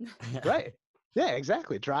want. Right. Yeah,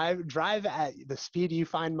 exactly. Drive at the speed you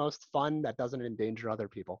find most fun that doesn't endanger other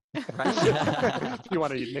people. Right. If you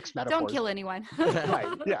want to mix Don't metaphors. kill anyone.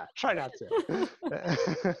 Right. Yeah. Try not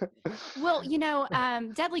to. Well,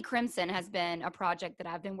 Deadly Crimson has been a project that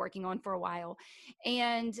I've been working on for a while.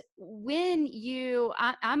 And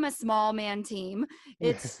I'm a small man team.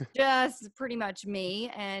 It's just pretty much me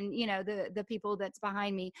and, the people that's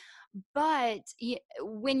behind me. But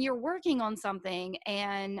when you're working on something,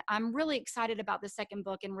 and I'm really excited about the second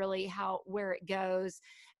book and really where it goes.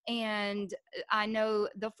 And I know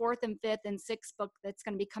the fourth and fifth and sixth book that's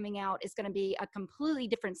going to be coming out is going to be a completely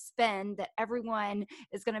different spin that everyone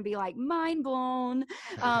is going to be like mind blown.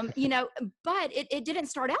 But it didn't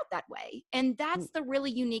start out that way. And that's the really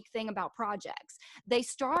unique thing about projects. They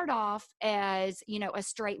start off as, a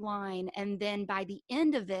straight line. And then by the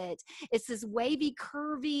end of it, it's this wavy,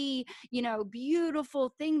 curvy,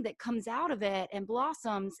 beautiful thing that comes out of it and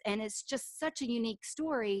blossoms. And it's just such a unique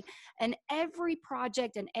story. And every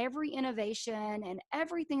project and every innovation and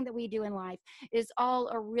everything that we do in life is all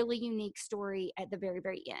a really unique story at the very,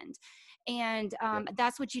 very end. And Yep.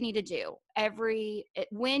 that's what you need to do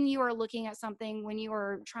when you are looking at something, when you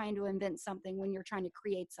are trying to invent something, when you're trying to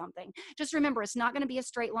create something. Just remember, it's not going to be a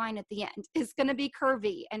straight line at the end. It's going to be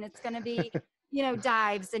curvy, and it's going to be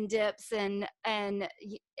dives and dips and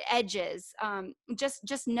edges.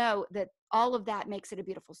 Just know that all of that makes it a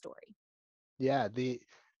beautiful story. Yeah, the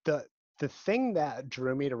the thing that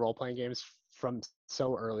drew me to role playing games from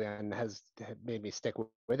so early on had made me stick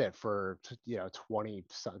with it for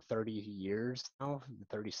 30 years now,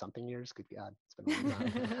 30 something years. Good God, it's been a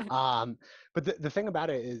long time. But the thing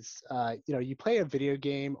about it is, you play a video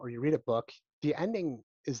game or you read a book, the ending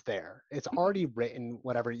is there. It's already written,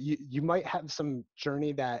 whatever. You might have some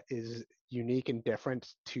journey that is unique and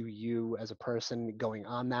different to you as a person going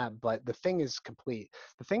on that, but the thing is complete.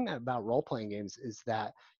 The thing about role playing games is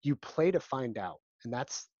that you play to find out, and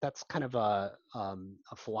that's kind of a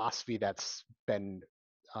philosophy that's been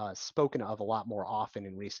spoken of a lot more often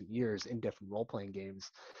in recent years in different role playing games.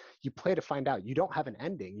 You play to find out. You don't have an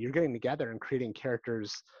ending. You're getting together and creating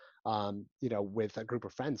characters. With a group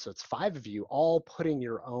of friends. So it's five of you all putting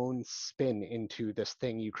your own spin into this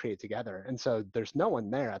thing you create together. And so there's no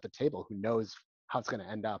one there at the table who knows how it's going to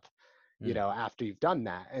end up, Mm. after you've done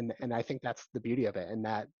that. And I think that's the beauty of it. And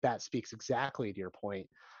that speaks exactly to your point.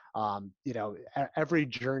 Every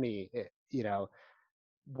journey,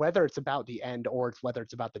 whether it's about the end or whether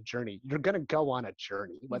it's about the journey, you're going to go on a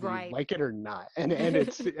journey, whether you Right. like it or not. And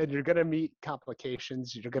you're going to meet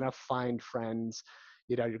complications. You're going to find friends,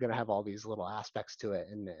 you're going to have all these little aspects to it,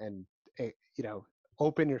 and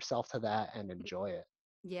open yourself to that and enjoy it.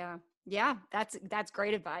 Yeah. Yeah. That's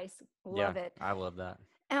great advice. Yeah, Love it. I love that.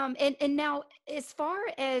 And now, as far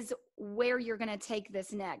as where you're going to take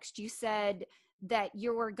this next, you said that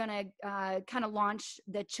you're going to kind of launch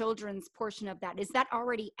the children's portion of that. Is that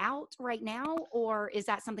already out right now, or is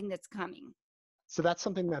that something that's coming? So that's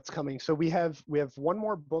something that's coming. So we have one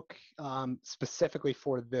more book specifically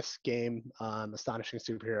for this game, Astonishing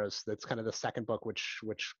Superheroes. That's kind of the second book, which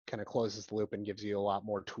kind of closes the loop and gives you a lot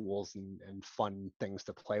more tools and fun things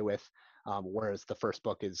to play with. Whereas the first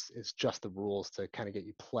book is just the rules to kind of get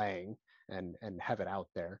you playing and have it out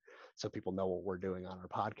there, so people know what we're doing on our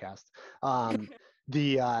podcast.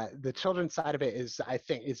 The children's side of it is, I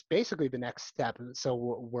think, is basically the next step. So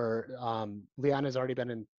we're Leon has already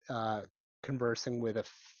been in conversing with a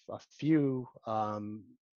few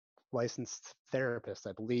licensed therapists,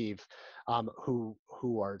 I believe, who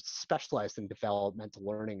are specialized in developmental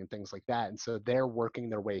learning and things like that. And so they're working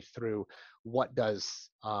their way through what does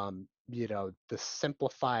the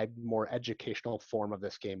simplified, more educational form of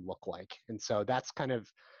this game look like. And so that's kind of,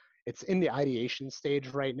 it's in the ideation stage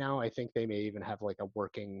right now. I think they may even have like a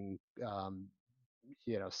working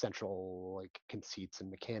central like conceits and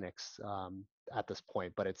mechanics at this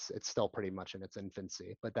point, but it's still pretty much in its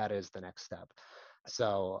infancy. But that is the next step.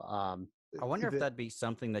 So I wonder if that'd be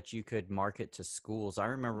something that you could market to schools. I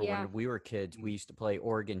remember Yeah. when we were kids, we used to play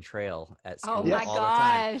Oregon Trail at Oh school my Yes. all the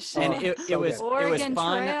time. gosh. And Oh, it so was good. it was Oregon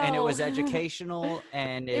fun and it Trail. was educational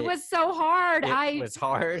and It was so hard. it was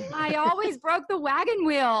hard. I always broke the wagon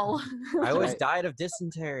wheel. I That's always right. died of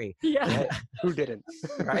dysentery. Yeah. Right. Who didn't?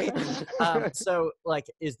 Right. So like,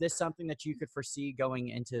 is this something that you could foresee going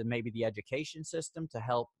into maybe the education system to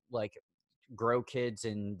help like grow kids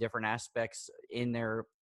in different aspects in their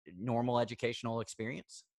normal educational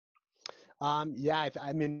experience? Yeah,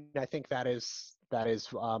 I mean, I think that is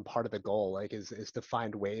part of the goal, like is to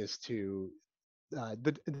find ways to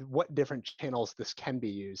what different channels this can be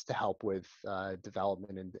used to help with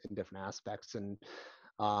development in different aspects. And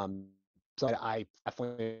so I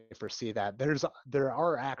definitely foresee that there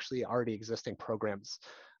are actually already existing programs.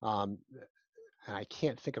 And I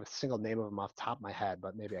can't think of a single name of them off the top of my head,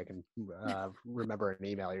 but maybe I can remember an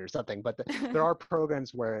email or something. But there are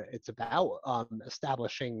programs where it's about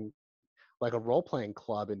establishing like a role-playing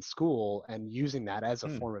club in school and using that as a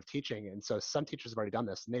form of teaching. And so some teachers have already done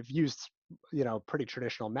this, and they've used pretty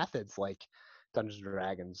traditional methods like Dungeons and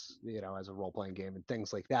Dragons, as a role-playing game and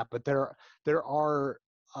things like that. But there are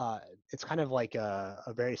it's kind of like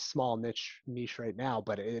a very small niche right now,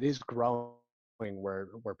 but it is growing where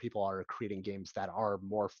people are creating games that are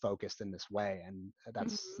more focused in this way. And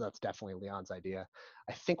that's definitely Leon's idea.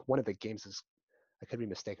 I think one of the games is, I could be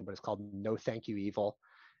mistaken, but it's called No Thank You Evil.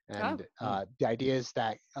 And the idea is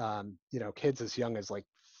that kids as young as like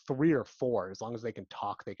 3 or 4, as long as they can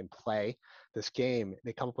talk, they can play this game.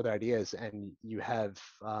 They come up with ideas, and you have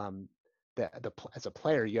as a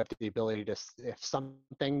player, you have the ability to, if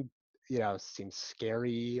something seems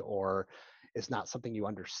scary or is not something you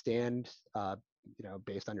understand,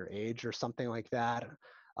 based on your age or something like that,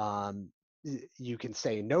 you can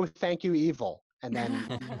say no, thank you, evil, and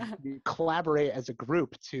then you collaborate as a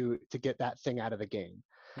group to get that thing out of the game.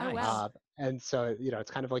 Oh, Nice. wow. And so it's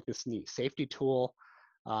kind of like this neat safety tool,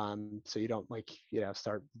 so you don't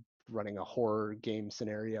start running a horror game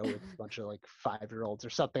scenario with a bunch of like 5-year-olds or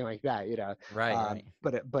something like that, Right.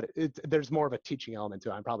 but there's more of a teaching element to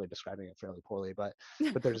it. I'm probably describing it fairly poorly, but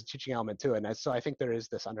there's a teaching element to it. And so I think there is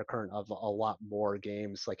this undercurrent of a lot more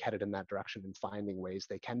games like headed in that direction and finding ways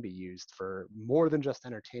they can be used for more than just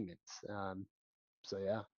entertainment. So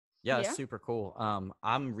yeah. Yeah, Yeah. it's super cool.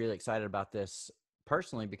 I'm really excited about this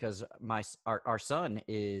personally because our son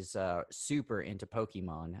is super into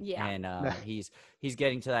Pokemon. Yeah. And he's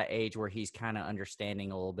getting to that age where he's kind of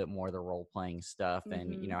understanding a little bit more of the role playing stuff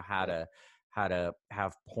and how to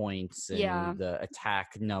have points and Yeah. the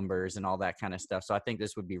attack numbers and all that kind of stuff. So I think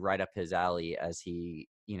this would be right up his alley as he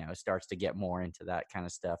starts to get more into that kind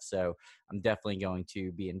of stuff. So I'm definitely going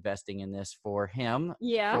to be investing in this for him.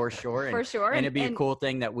 Yeah. For sure. For sure. And it'd be a cool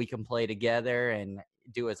thing that we can play together and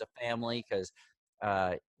do as a family, because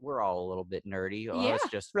we're all a little bit nerdy. Well, Yeah. it's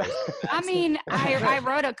just I mean, I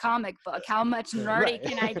wrote a comic book. How much nerdy Right.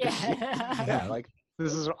 can I get? Yeah, like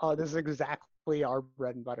this is exactly our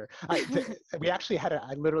bread and butter. I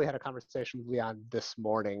literally had a conversation with Leon this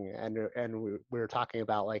morning, and we were talking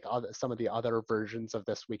about like some of the other versions of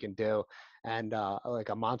this we can do, and like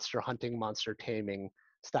a monster hunting, monster taming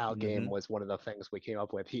style game Mm-hmm. was one of the things we came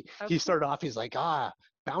up with. Oh, He cool. started off, he's like,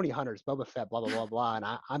 bounty hunters, Boba Fett, blah blah blah blah, and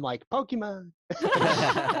I'm like, Pokemon. So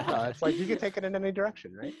it's like you can take it in any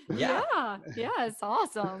direction, right? Yeah. Yeah, yeah, it's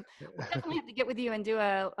awesome. We'll definitely have to get with you and do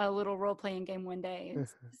a little role playing game one day,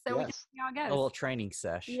 so we can Yes, see how A it little goes. training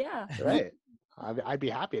sesh. Yeah. right. I'd be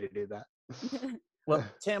happy to do that. Well,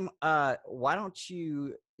 Tim, why don't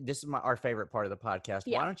you? This is our favorite part of the podcast.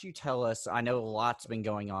 Why Yeah. don't you tell us? I know a lot's been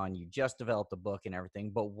going on. You just developed a book and everything,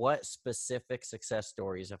 but what specific success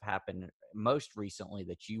stories have happened most recently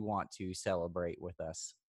that you want to celebrate with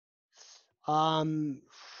us? Um,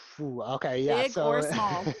 okay, yeah. Big or So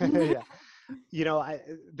small. yeah,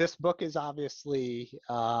 this book is obviously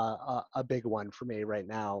a big one for me right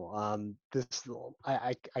now.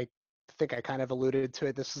 I think I kind of alluded to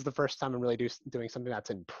it. This is the first time I'm really doing something that's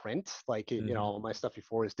in print. Like Mm-hmm. all my stuff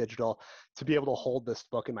before is digital. To be able to hold this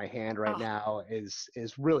book in my hand right Oh, now is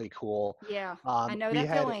really cool. yeah, I know We that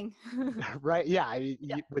had feeling. right, yeah,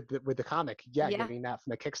 Yeah, with the comic, yeah, yeah, getting that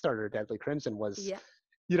from the Kickstarter, Deadly Crimson was yeah.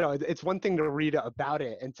 it's one thing to read about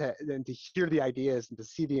it and to hear the ideas and to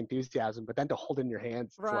see the enthusiasm, but then to hold in your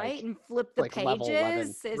hands, it's Right, and flip the level 11,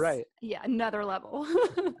 pages is right? yeah another level.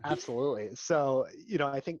 Absolutely. So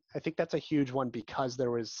I think that's a huge one because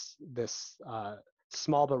there was this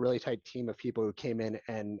small but really tight team of people who came in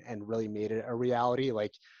and really made it a reality.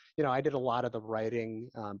 Like I did a lot of the writing,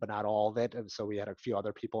 but not all of it, and so we had a few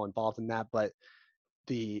other people involved in that. But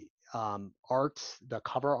the art, the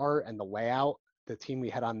cover art, and the layout, the team we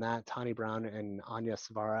had on that, Tani Brown and Anya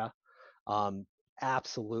Savara, um,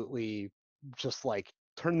 absolutely just like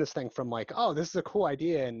turn this thing from like, oh, this is a cool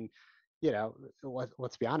idea, and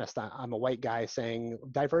let's be honest, I'm a white guy saying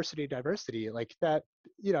diversity, diversity, like that,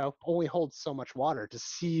 only holds so much water. To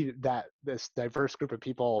see that this diverse group of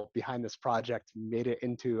people behind this project made it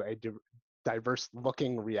into a diverse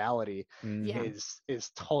looking reality Yeah, Mm-hmm.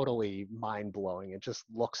 is totally mind blowing. It just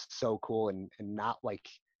looks so cool and not like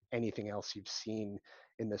anything else you've seen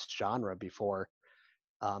in this genre before,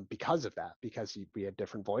 because of that, because we had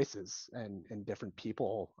different voices and different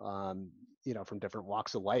people, from different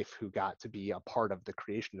walks of life who got to be a part of the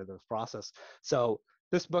creation of this process. So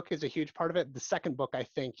this book is a huge part of it. The second book, I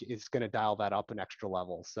think, is going to dial that up an extra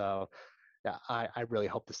level. So yeah, I really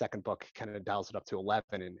hope the second book kind of dials it up to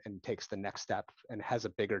 11 and takes the next step and has a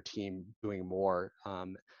bigger team doing more.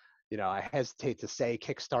 I hesitate to say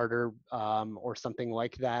Kickstarter, or something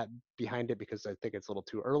like that behind it because I think it's a little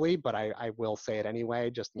too early, but I will say it anyway,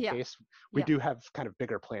 just in yeah, case. We yeah, do have kind of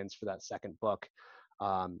bigger plans for that second book,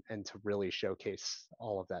 and to really showcase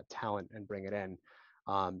all of that talent and bring it in.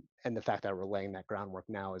 And the fact that we're laying that groundwork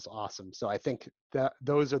now is awesome. So I think that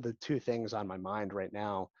those are the two things on my mind right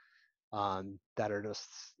now, that are just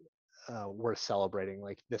worth celebrating.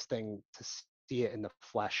 Like this thing, to see it in the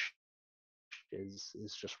flesh is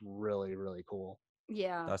just really really cool.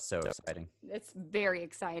 yeah. That's so exciting. It's very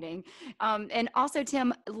exciting. And also,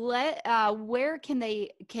 Tim, where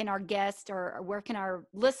can our guests or where can our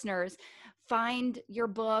listeners find your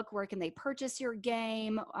book? Where can they purchase your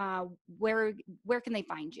game? Where can they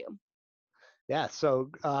find you? Yeah, so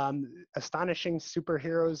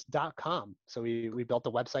astonishingsuperheroes.com. So we built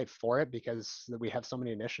a website for it because we have so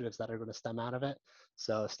many initiatives that are going to stem out of it.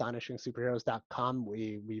 So astonishingsuperheroes.com.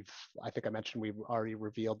 We've I think I mentioned we've already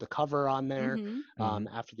revealed the cover on there, Mm-hmm. Mm-hmm.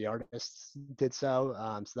 after the artists did so.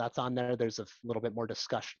 So that's on there. There's a little bit more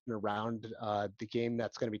discussion around the game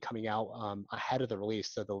that's going to be coming out ahead of the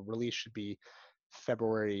release. So the release should be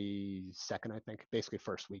February 2nd, I think, basically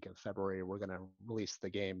first week of February, we're going to release the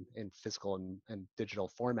game in physical and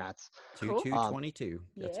digital formats. Two Cool. two Um, 22.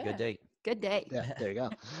 That's a good Yeah. date. Good day. yeah, there you go.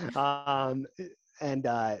 And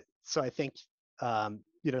so I think,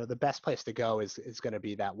 the best place to go is going to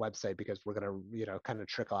be that website, because we're going to, kind of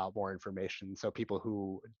trickle out more information. So people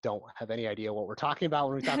who don't have any idea what we're talking about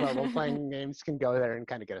when we talk about role playing games can go there and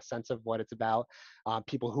kind of get a sense of what it's about.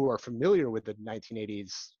 People who are familiar with the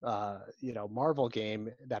 1980s, Marvel game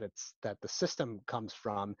that the system comes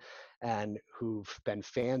from, and who've been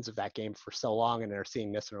fans of that game for so long and are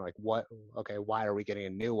seeing this and are like, what, okay, why are we getting a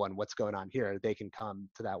new one? What's going on here? They can come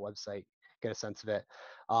to that website, get a sense of it.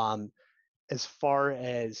 As far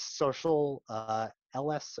as social,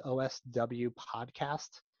 LSOSW podcast,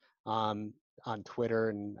 on Twitter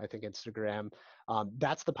and I think Instagram.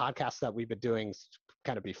 That's the podcast that we've been doing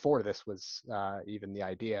kind of before this was even the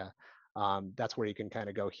idea. That's where you can kind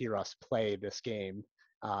of go hear us play this game,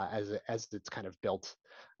 as it's kind of built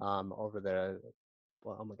over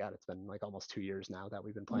well, oh my God, it's been like almost 2 years now that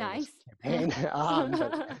we've been playing this Nice. campaign.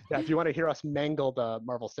 But yeah, if you want to hear us mangle the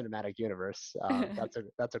Marvel Cinematic Universe,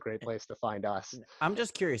 that's a great place to find us. I'm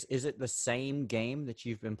just curious, is it the same game that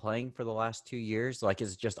you've been playing for the last 2 years? Like,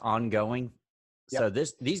 is it just ongoing? Yep. So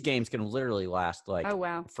these games can literally last like Oh,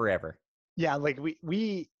 wow. forever. Yeah, like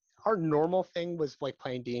we our normal thing was like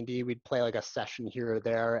playing D&D. We'd play like a session here or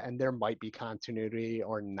there, and there might be continuity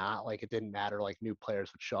or not. Like it didn't matter. Like new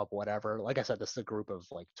players would show up, whatever. Like I said, this is a group of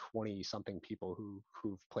like 20 something people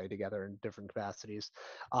who've played together in different capacities.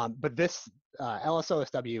 But this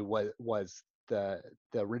LSOSW was the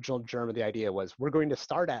original germ of the idea was we're going to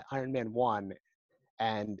start at Iron Man 1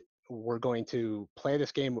 and we're going to play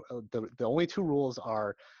this game. The only two rules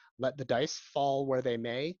are let the dice fall where they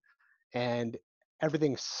may, and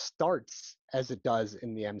everything starts as it does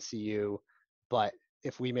in the MCU, but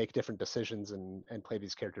if we make different decisions and play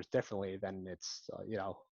these characters differently, then it's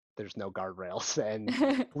there's no guardrails. And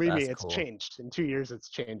believe me, That's it's cool. changed. In 2 years, it's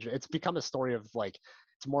changed. It's become a story of like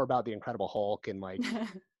it's more about the Incredible Hulk and like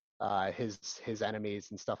his enemies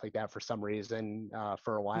and stuff like that for some reason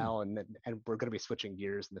for a Hmm. while, and we're going to be switching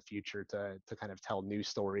gears in the future to kind of tell new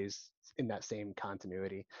stories in that same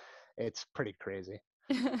continuity. It's pretty crazy.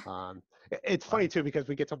 It's funny Wow. too because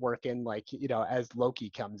we get to work in like as Loki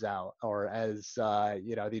comes out or as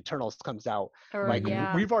the Eternals comes out, Or, like Hmm.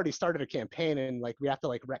 yeah. we've already started a campaign and like we have to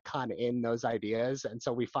like retcon in those ideas, and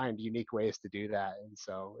so we find unique ways to do that, and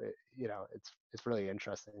so it's really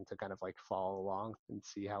interesting to kind of like follow along and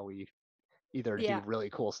see how we either do Yeah. really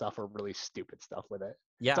cool stuff or really stupid stuff with it.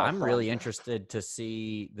 Yeah, It's all I'm really fun. interested to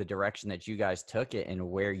see the direction that you guys took it and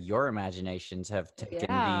where your imaginations have taken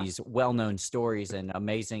Yeah. these well-known stories and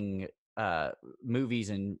amazing uh movies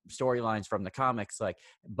and storylines from the comics, like,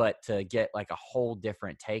 but to get like a whole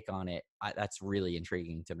different take on it, that's really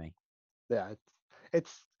intriguing to me. Yeah,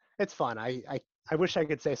 it's it's fun. I wish I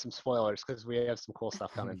could say some spoilers because we have some cool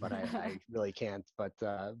stuff coming, but I really can't. But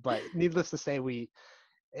needless to say,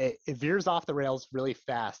 it veers off the rails really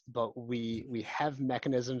fast, but we have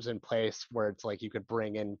mechanisms in place where it's like you could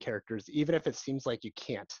bring in characters even if it seems like you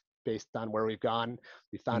can't based on where we've gone.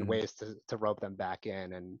 We found Mhm. ways to rope them back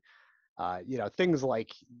in, and things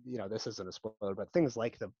like this isn't a spoiler, but things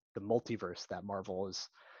like the multiverse that Marvel is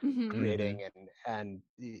Hmm. creating, Mhm. and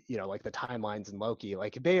like the timelines in Loki,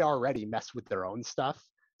 like they already mess with their own stuff.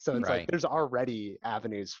 So it's like Right. there's already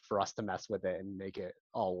avenues for us to mess with it and make it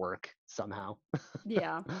all work somehow.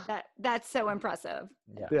 Yeah. That's so impressive.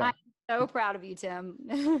 Yeah. Yeah. I'm so proud of you, Tim.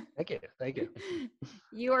 Thank you. Thank you.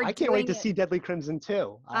 You are I can't wait doing to it. see Deadly Crimson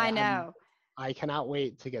too. I know. I cannot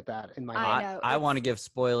wait to get that in my I hand. know. I want to It's give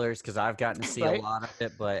spoilers because I've gotten to see a Right? lot of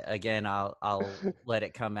it, but again, I'll let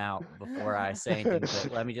it come out before I say anything. But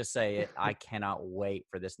let me just say it: I cannot wait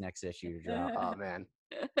for this next issue to drop. Oh man,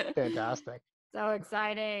 fantastic. so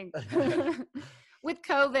exciting. With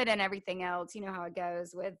COVID and everything else, you know how it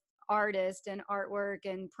goes with artists and artwork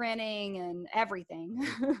and printing and everything.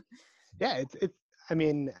 Yeah, it's. I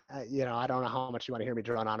mean, I don't know how much you want to hear me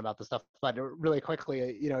drone on about this stuff, but really quickly,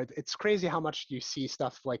 it's crazy how much you see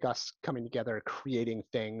stuff like us coming together, creating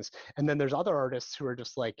things, and then there's other artists who are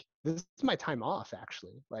just like, this is my time off,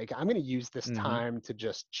 actually. Like, I'm going to use this Hmm. time to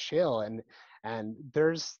just chill, and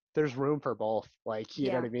there's room for both. Like, you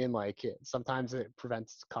know Yeah. what I mean? Like, sometimes it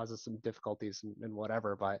causes some difficulties and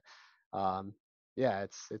whatever, but um, yeah,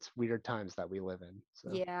 it's weird times that we live in.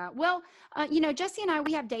 So Yeah. Well, Jesse and I,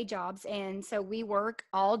 we have day jobs. And so we work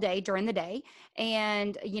all day during the day.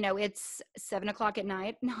 And, it's 7 o'clock at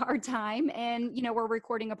night, our time. And, we're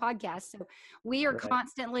recording a podcast. So we are right.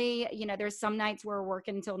 constantly, there's some nights where we're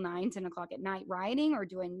working until 9, 10 o'clock at night, writing or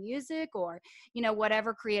doing music or,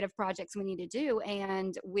 whatever creative projects we need to do.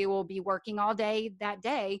 And we will be working all day that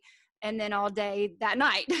day and then all day that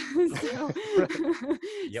night. so Right.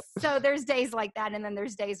 Yep. so there's days like that, and then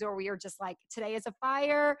there's days where we are just like, today is a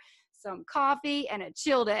fire, some coffee, and a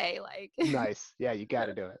chill day. Like, Nice. Yeah, you got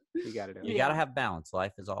to do it. You got to do it. You got to yeah, have balance.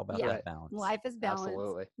 Life is all about yeah. Right. that balance. Life is balance.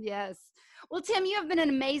 Absolutely. Yes. Well, Tim, you have been an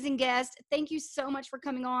amazing guest. Thank you so much for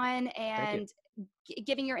coming on Thank you. and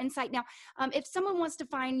giving your insight. Now, if someone wants to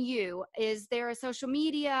find you, is there a social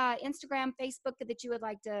media, Instagram, Facebook that you would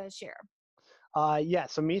like to share? Yeah,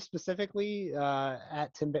 so me specifically,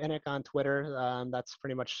 at Tim Bannock on Twitter. That's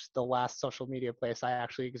pretty much the last social media place I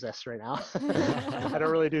actually exist right now. I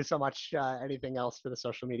don't really do so much anything else for the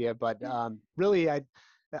social media, but really, I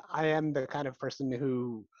am the kind of person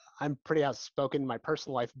who I'm pretty outspoken in my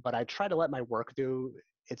personal life, but I try to let my work do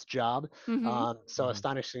its job. Mm-hmm. So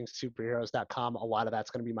astonishingsuperheroes.com, a lot of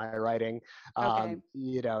that's going to be my writing. Okay.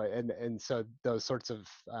 And so those sorts of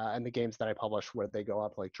and the games that I publish where they go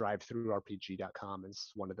up, like drivethrurpg.com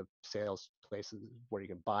is one of the sales places where you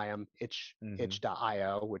can buy them.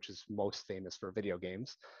 Itch.io, which is most famous for video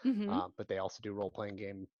games, Mm-hmm. but they also do role-playing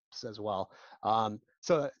games as well.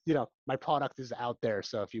 So my product is out there.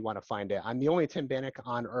 So if you want to find it, I'm the only Tim Bannock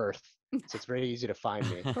on Earth, so it's very easy to find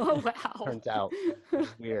me. Oh, wow. Turns out, which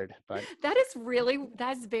is weird, but That's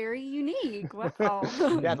very unique. Wow.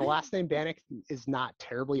 yeah, the last name Bannock is not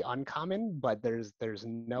terribly uncommon, but there's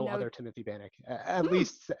no No. other Timothy Bannock, at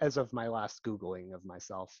least as of my last Googling of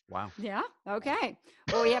myself. Wow. Yeah. Okay.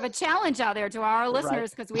 Well, we have a challenge out there to our listeners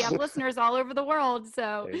because we have listeners all over the world.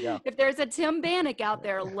 So There you go. if there's a Tim Bannock out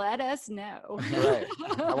there, let us know. Right.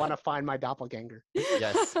 I want to find my doppelganger.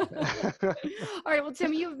 Yes. All right. Well,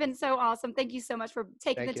 Tim, you've been so awesome. Thank you so much for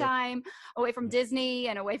taking Thank the you. time away from Disney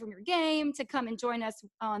and away from your game to come and join us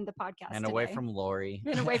on the podcast And today. away from Lori.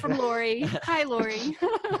 And away from Lori. Hi, Lori.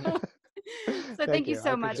 So thank you I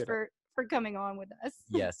so much appreciate for coming on with us.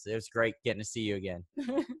 Yes, it was great getting to see you again.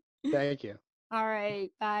 Thank you. All right.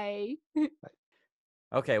 Bye.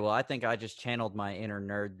 Okay, well, I think I just channeled my inner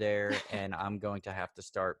nerd there, and I'm going to have to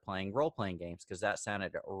start playing role-playing games because that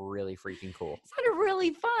sounded really freaking cool. It sounded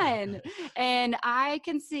really fun. And I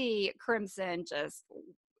can see Crimson just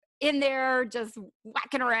in there, just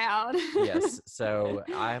whacking around. Yes, so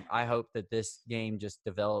I hope that this game just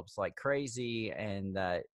develops like crazy and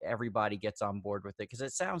that everybody gets on board with it because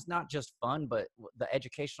it sounds not just fun, but the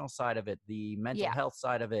educational side of it, the mental health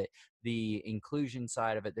side of it, the inclusion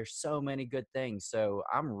side of it. There's so many good things. So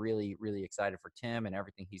I'm really, really excited for Tim and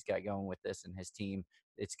everything he's got going with this and his team.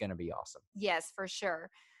 It's going to be awesome. Yes, for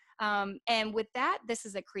sure. And with that, this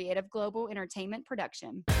is a Creative Global Entertainment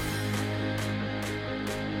production.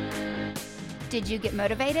 Did you get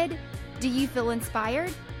motivated? Do you feel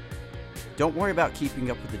inspired? Don't worry about keeping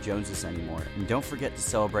up with the Joneses anymore, and don't forget to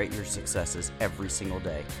celebrate your successes every single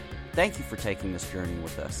day. Thank you for taking this journey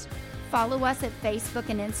with us. Follow us at Facebook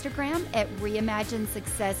and Instagram at Reimagine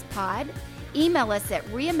Success Pod. Email us at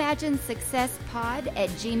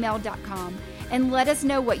reimaginesuccesspod@gmail.com and let us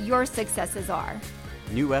know what your successes are.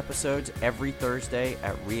 New episodes every Thursday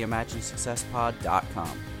at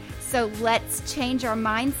reimaginesuccesspod.com. So let's change our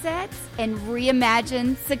mindsets and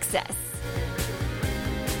reimagine success.